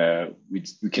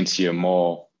 we can see a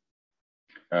more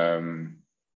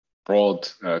broad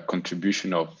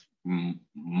contribution of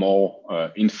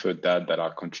more inferred dad that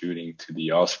are contributing to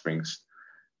the offsprings.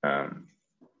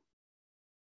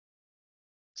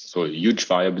 So a huge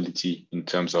variability in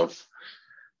terms of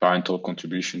parental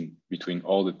contribution between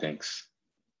all the tanks.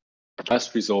 The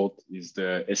last result is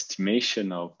the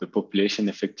estimation of the population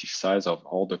effective size of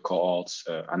all the cohorts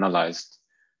analyzed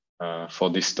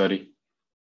for this study.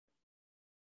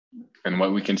 And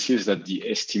what we can see is that the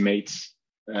estimates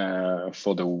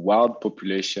for the wild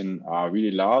population are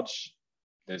really large.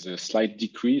 There's a slight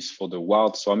decrease for the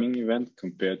wild swarming event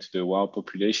compared to the wild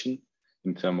population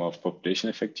in terms of population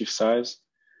effective size.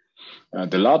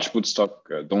 The large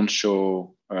broodstock don't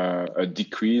show a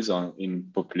decrease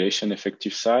in population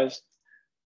effective size,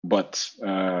 but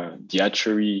the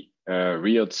hatchery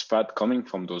reared spat coming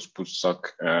from those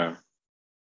broodstock,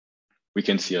 we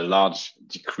can see a large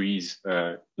decrease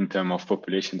in terms of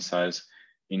population size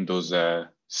in those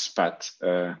spat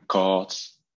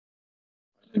cohorts.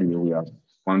 And we have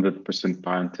 100%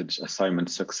 parentage assignment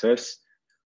success,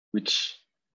 which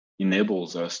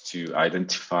enables us to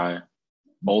identify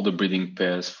all the breeding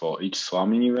pairs for each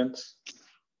swarming event.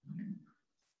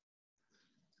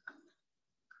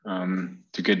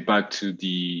 To get back to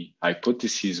the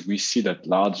hypothesis, we see that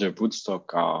larger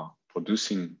broodstock are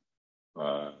producing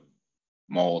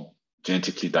more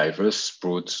genetically diverse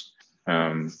broods,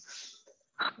 and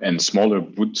smaller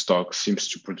broodstock seems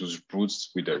to produce broods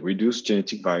with a reduced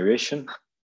genetic variation,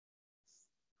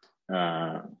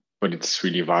 but it's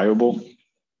really viable.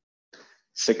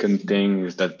 Second thing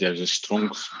is that there's a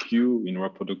strong skew in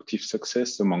reproductive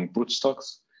success among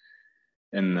broodstocks,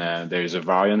 and there is a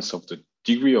variance of the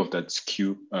degree of that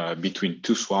skew between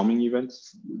two swarming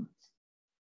events.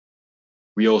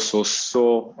 We also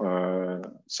saw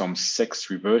some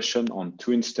sex reversion on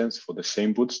two instances for the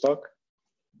same broodstock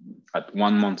at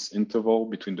 1 month interval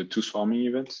between the two swarming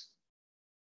events.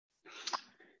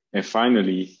 And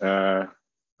finally, it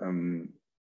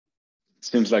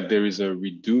seems like there is a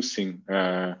reducing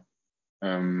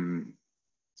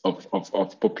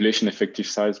of population effective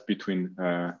size between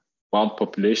wild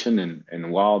population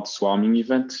and wild swarming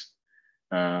events.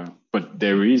 But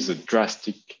there is a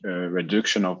drastic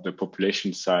reduction of the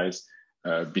population size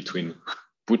between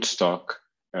broodstock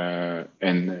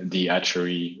and the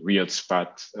hatchery reared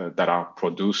spat that are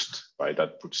produced by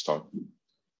that broodstock.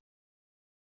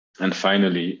 And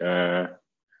finally,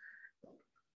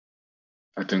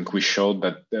 I think we showed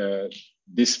that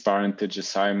this parentage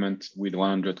assignment with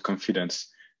 100 confidence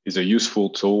is a useful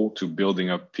tool to building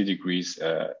up pedigrees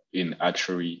in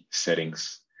hatchery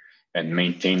settings and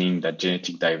maintaining that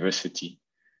genetic diversity.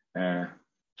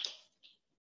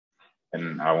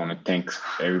 And I want to thank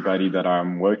everybody that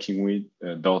I'm working with,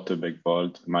 Dorte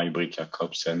Beckbold, May-Britt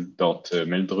Jacobsen, Dorte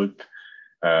Meldrup,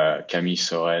 Camille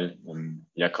Sorel, and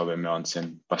Jakob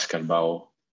Emmeransen, Pascal Bao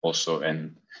also,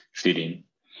 and Fidin.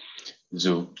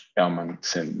 So,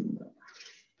 Hermansen,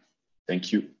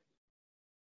 thank you.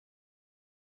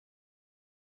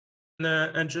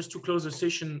 And just to close the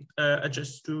session,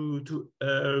 just to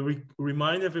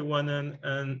remind everyone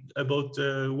and about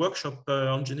the workshop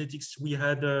on genetics we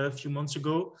had a few months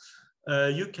ago.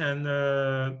 You can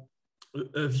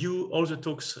view all the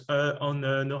talks on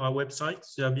NORA website.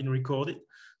 They have been recorded.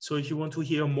 So if you want to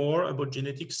hear more about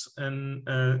genetics and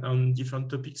on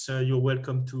different topics, you're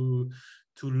welcome to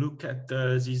look at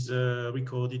these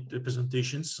recorded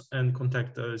presentations and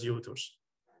contact the authors.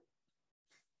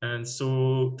 And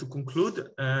so to conclude,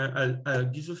 I'll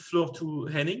give the floor to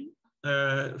Henning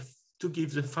to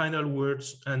give the final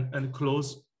words and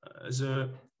close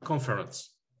the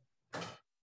conference.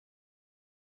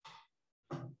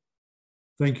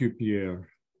 Thank you, Pierre.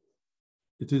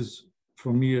 It is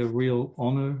for me a real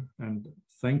honor, and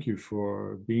thank you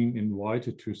for being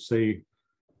invited to say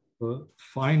the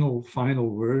final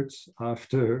words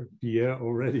after Pierre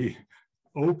already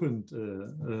opened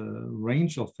a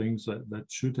range of things that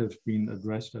should have been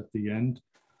addressed at the end.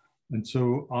 And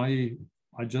so I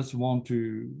just want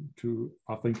to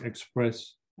I think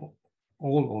express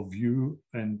all of you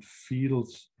and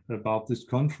feels about this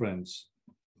conference.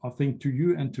 I think to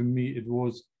you and to me, it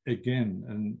was again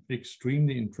an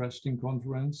extremely interesting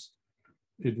conference.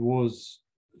 It was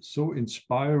so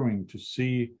inspiring to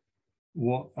see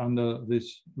what under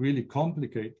this really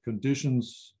complicated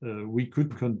conditions we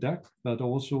could conduct, but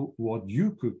also what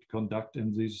you could conduct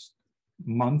in these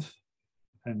months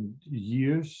and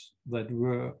years that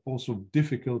were also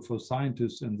difficult for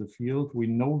scientists in the field. We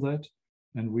know that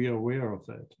and we are aware of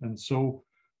that. And so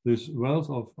this wealth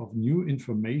of new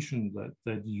information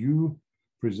that you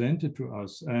presented to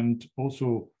us, and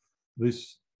also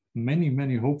this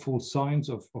many hopeful signs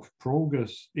of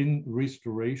progress in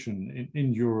restoration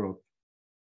in Europe,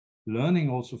 learning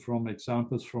also from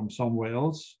examples from somewhere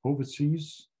else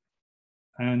overseas,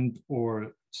 and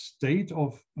our state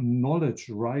of knowledge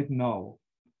right now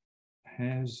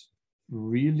has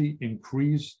really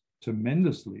increased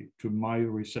tremendously to my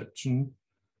reception.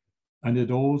 And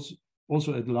it also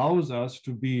allows us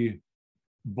to be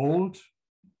bold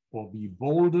or be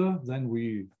bolder than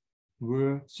we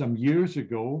were some years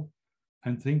ago,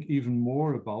 and think even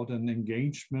more about an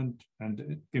engagement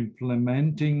and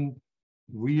implementing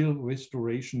real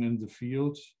restoration in the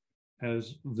field,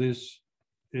 as this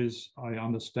is, I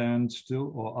understand,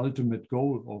 still our ultimate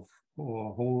goal of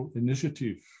our whole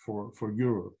initiative for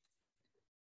Europe.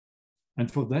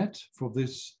 And for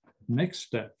this next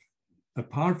step,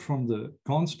 apart from the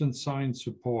constant science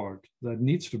support that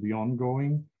needs to be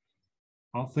ongoing,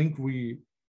 I think we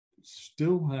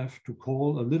still have to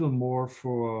call a little more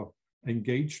for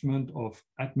engagement of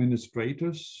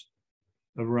administrators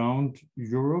around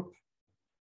Europe,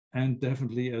 and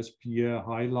definitely, as Pierre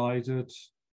highlighted,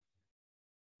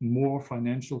 more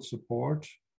financial support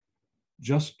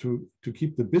just to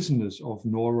keep the business of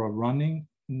NORA running,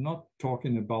 not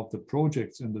talking about the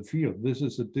projects in the field. This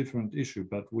is a different issue,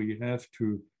 but we have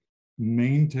to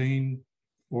maintain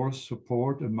or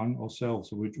support among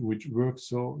ourselves, which works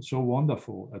so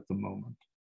wonderful at the moment.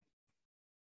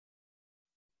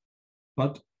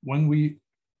 But when we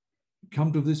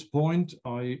come to this point,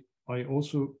 I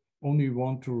also only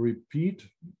want to repeat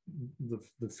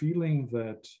the feeling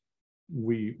that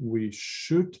we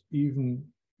should even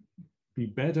be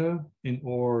better in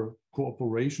our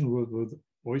cooperation with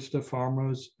oyster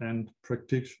farmers and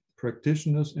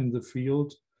practitioners in the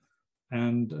field,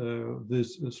 and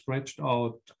this stretched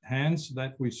out hands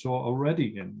that we saw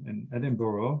already in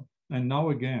Edinburgh. And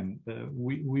now again,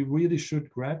 we really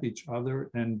should grab each other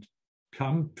and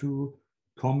come to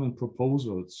common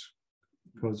proposals,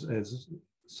 because as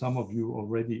some of you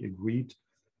already agreed,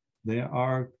 there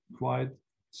are quite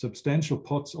substantial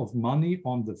pots of money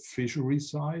on the fishery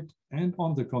side and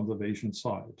on the conservation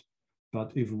side.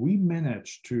 But if we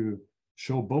manage to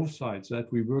show both sides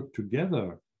that we work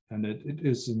together, and it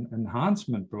is an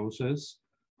enhancement process,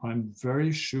 I'm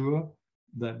very sure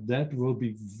that will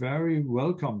be very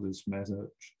welcome, this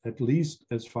message, at least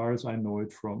as far as I know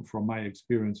it from my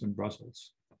experience in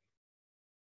Brussels.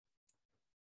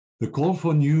 The call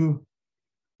for new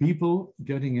people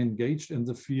getting engaged in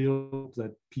the field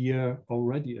that Pierre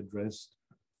already addressed.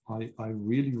 I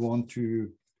really want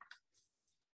to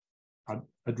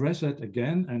address that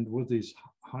again, and with this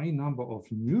high number of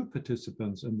new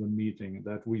participants in the meeting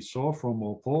that we saw from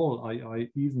Paul, I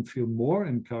even feel more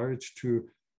encouraged to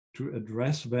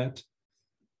address that.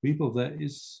 People, there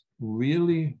is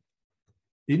really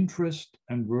interest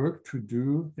and work to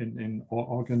do in our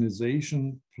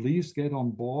organization. Please get on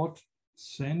board,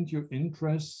 send your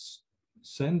interests,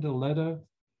 send a letter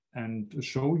and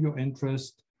show your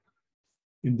interest.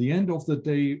 In the end of the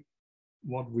day,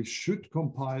 what we should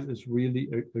compile is really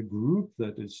a group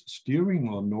that is steering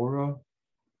our NORA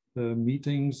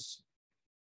meetings,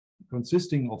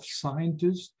 consisting of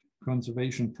scientists,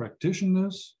 conservation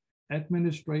practitioners,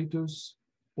 administrators,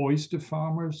 oyster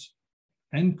farmers,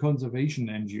 and conservation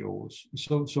NGOs.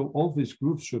 So all these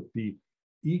groups should be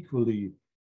equally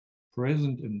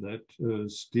present in that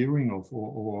steering of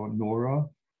our NORA,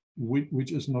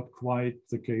 which is not quite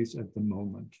the case at the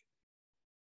moment.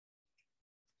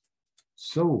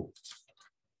 So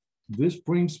this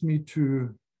brings me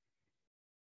to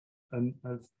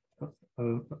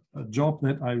a job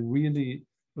that I really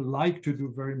like to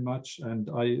do very much, and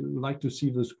I like to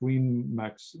see the screen,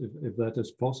 Max, if that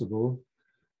is possible,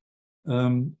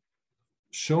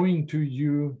 showing to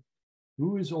you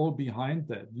who is all behind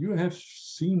that. You have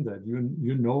seen that,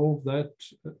 you know that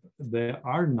there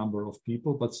are a number of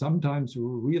people, but sometimes you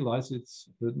realize it's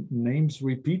the names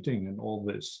repeating in all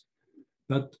this.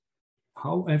 But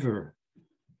however,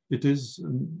 it is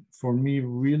for me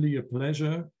really a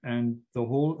pleasure, and the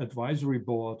whole advisory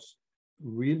board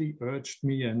really urged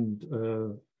me, and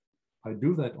I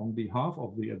do that on behalf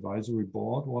of the advisory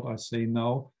board, what I say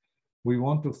now. We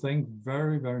want to thank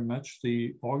very, very much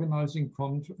the organizing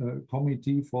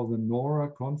committee for the NORA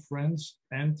conference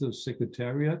and the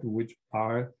secretariat, which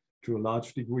are to a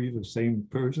large degree the same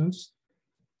persons.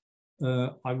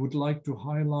 I would like to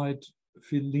highlight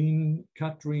Feline,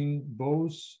 Katrin,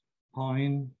 Bose,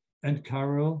 Hein, and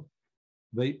Carol.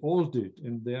 They all did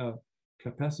in their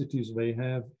capacities. They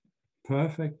have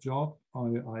perfect job.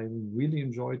 I really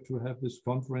enjoyed to have this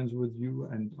conference with you,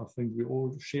 and I think we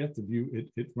all shared the view.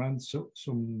 It ran so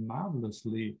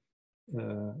marvelously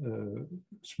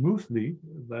smoothly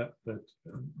that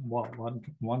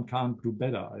one can't do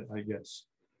better, I guess.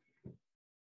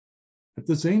 At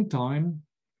the same time,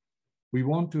 we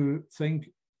want to thank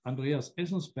Andreas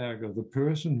Essensberger, the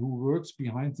person who works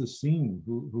behind the scene,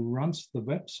 who runs the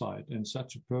website in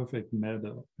such a perfect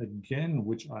manner, again,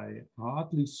 which I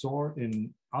hardly saw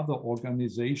in other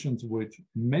organizations with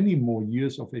many more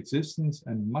years of existence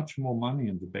and much more money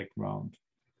in the background.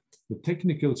 The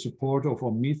technical support of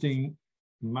our meeting,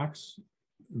 Max,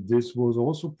 this was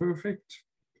also perfect.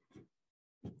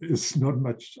 There's not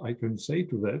much I can say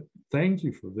to that. Thank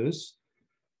you for this.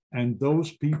 And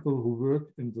those people who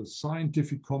work in the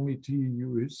scientific committee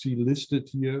you see listed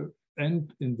here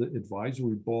and in the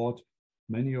advisory board,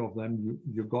 many of them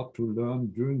you got to learn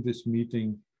during this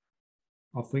meeting.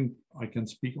 I think I can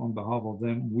speak on behalf of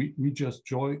them. We just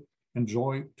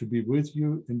enjoy to be with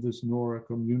you in this NORA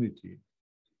community.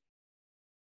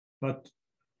 But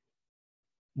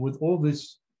with all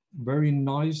these very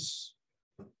nice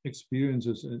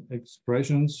experiences and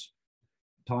expressions,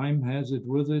 time has it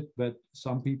with it, but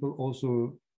some people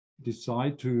also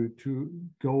decide to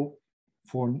go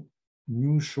for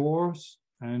new shores,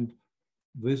 and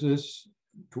this is,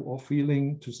 to our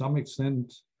feeling, to some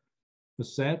extent a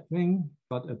sad thing,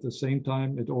 but at the same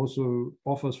time it also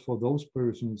offers for those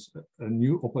persons a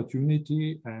new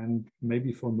opportunity, and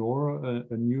maybe for NORA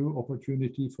a new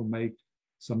opportunity for make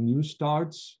some new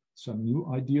starts, some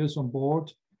new ideas on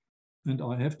board. And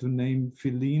I have to name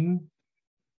Feline.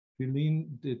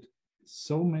 Feline did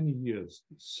so many years,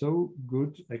 so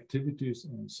good activities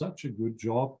and such a good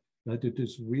job that it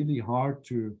is really hard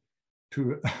to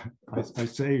I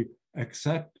say,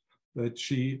 accept that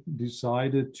she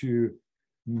decided to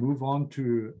move on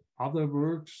to other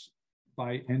works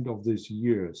by end of this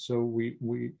year. So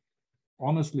we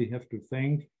honestly have to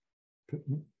thank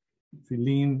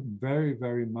Feline very,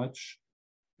 very much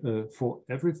for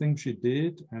everything she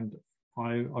did. And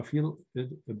I feel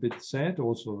a bit sad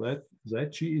also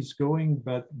that she is going,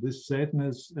 but this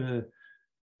sadness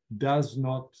does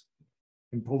not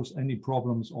impose any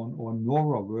problems on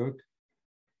NORA work.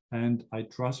 And I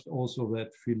trust also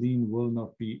that Feline will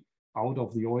not be out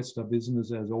of the oyster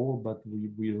business at all, but we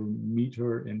will meet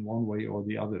her in one way or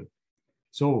the other.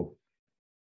 So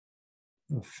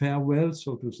farewell,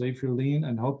 so to say, Feline,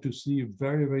 and hope to see you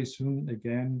very, very soon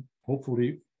again,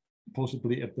 hopefully,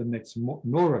 possibly at the next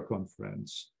NORA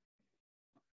conference.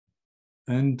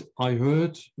 And I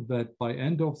heard that by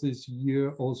end of this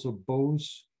year, also both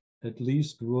at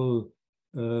least will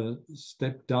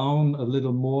step down a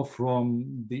little more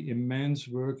from the immense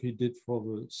work he did for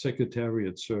the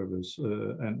Secretariat Service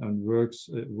and works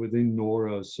within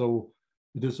NORA. So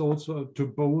it is also to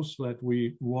both that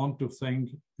we want to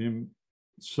thank him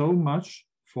so much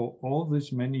for all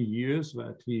these many years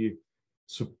that he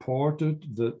supported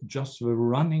just the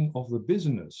running of the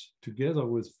business together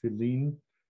with Feline.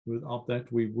 Without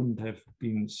that, we wouldn't have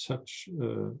been such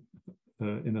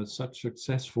in a such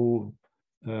successful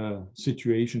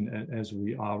situation as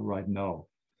we are right now.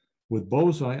 With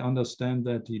both, I understand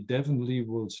that he definitely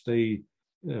will stay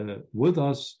with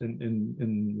us in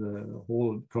the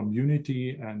whole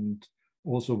community, and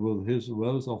also with his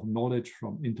wealth of knowledge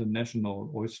from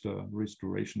international oyster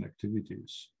restoration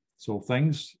activities. So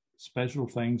thanks, special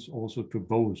thanks also to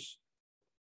both.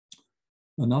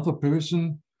 Another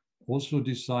person also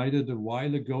decided a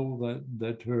while ago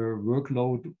that her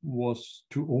workload was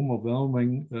too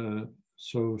overwhelming,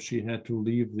 so she had to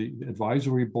leave the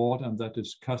advisory board, and that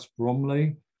is Cass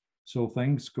Bromley. So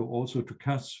thanks go also to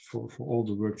Cass for all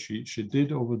the work she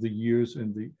did over the years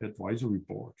in the advisory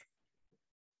board.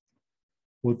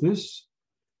 With this,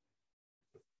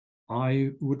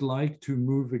 I would like to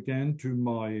move again to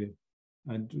my,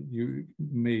 and you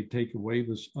may take away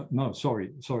this, no,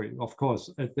 sorry, of course,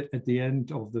 at the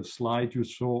end of the slide, you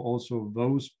saw also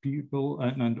those people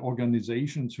and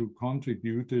organizations who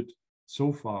contributed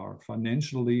so far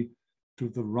financially to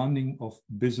the running of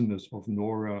business of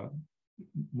NORA.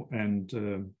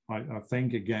 And I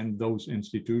thank again those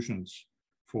institutions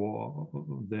for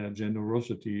their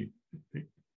generosity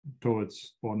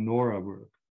towards our NORA work.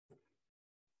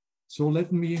 So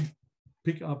let me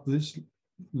pick up this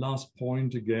last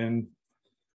point again.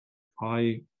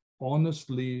 I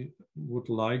honestly would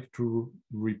like to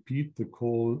repeat the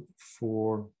call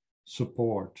for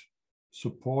support.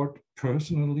 Support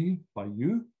personally by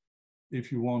you.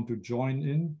 If you want to join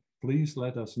in, please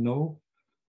let us know.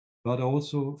 But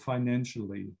also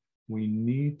financially, we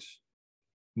need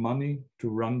money to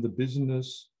run the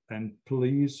business. And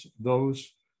please,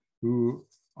 those who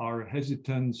are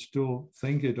hesitant, still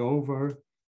think it over.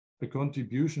 A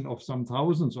contribution of some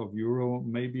thousands of euro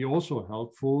may be also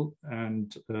helpful.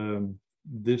 And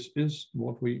this is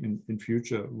what we in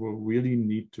future will really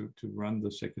need to run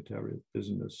the Secretariat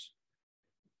business.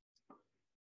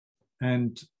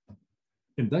 And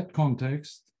in that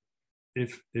context,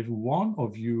 if one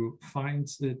of you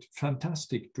finds it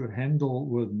fantastic to handle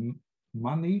with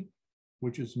money,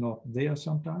 which is not there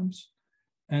sometimes,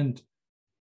 and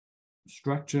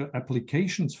structure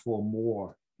applications for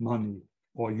more money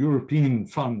or European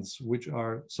funds, which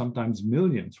are sometimes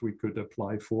millions we could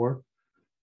apply for,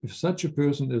 if such a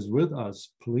person is with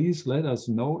us, please let us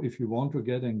know if you want to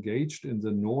get engaged in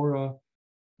the NORA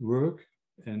work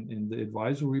and in the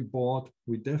advisory board.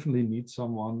 We definitely need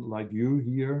someone like you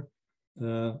here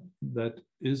that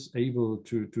is able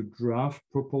to draft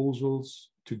proposals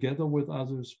together with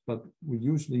others, but we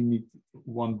usually need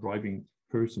one driving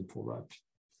person for that,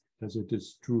 as it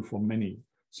is true for many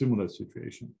similar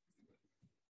situations.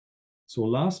 So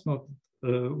last but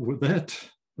with that,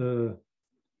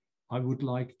 I would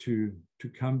like to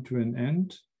come to an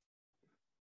end.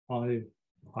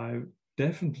 I'm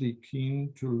definitely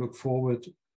keen to look forward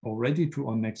already to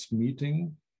our next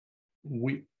meeting.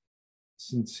 We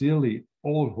sincerely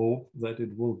all hope that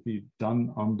it will be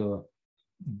done under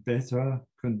better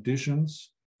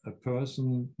conditions, a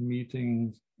person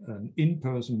meeting, an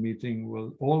in-person meeting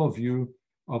with all of you.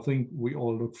 I think we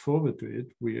all look forward to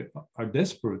it. We are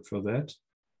desperate for that.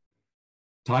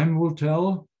 Time will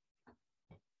tell,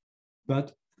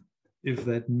 but if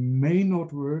that may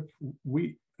not work,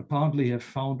 we apparently have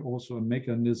found also a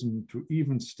mechanism to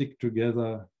even stick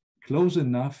together close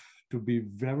enough to be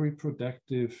very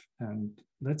productive, and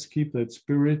let's keep that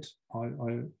spirit.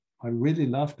 I really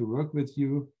love to work with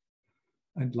you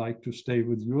and like to stay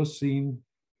with your scene.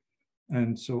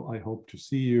 And so I hope to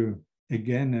see you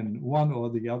again in one or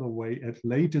the other way at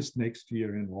latest next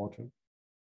year in water.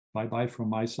 Bye-bye from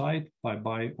my side.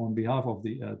 Bye-bye on behalf of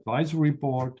the advisory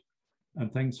board,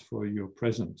 and thanks for your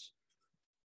presence.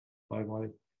 Bye-bye.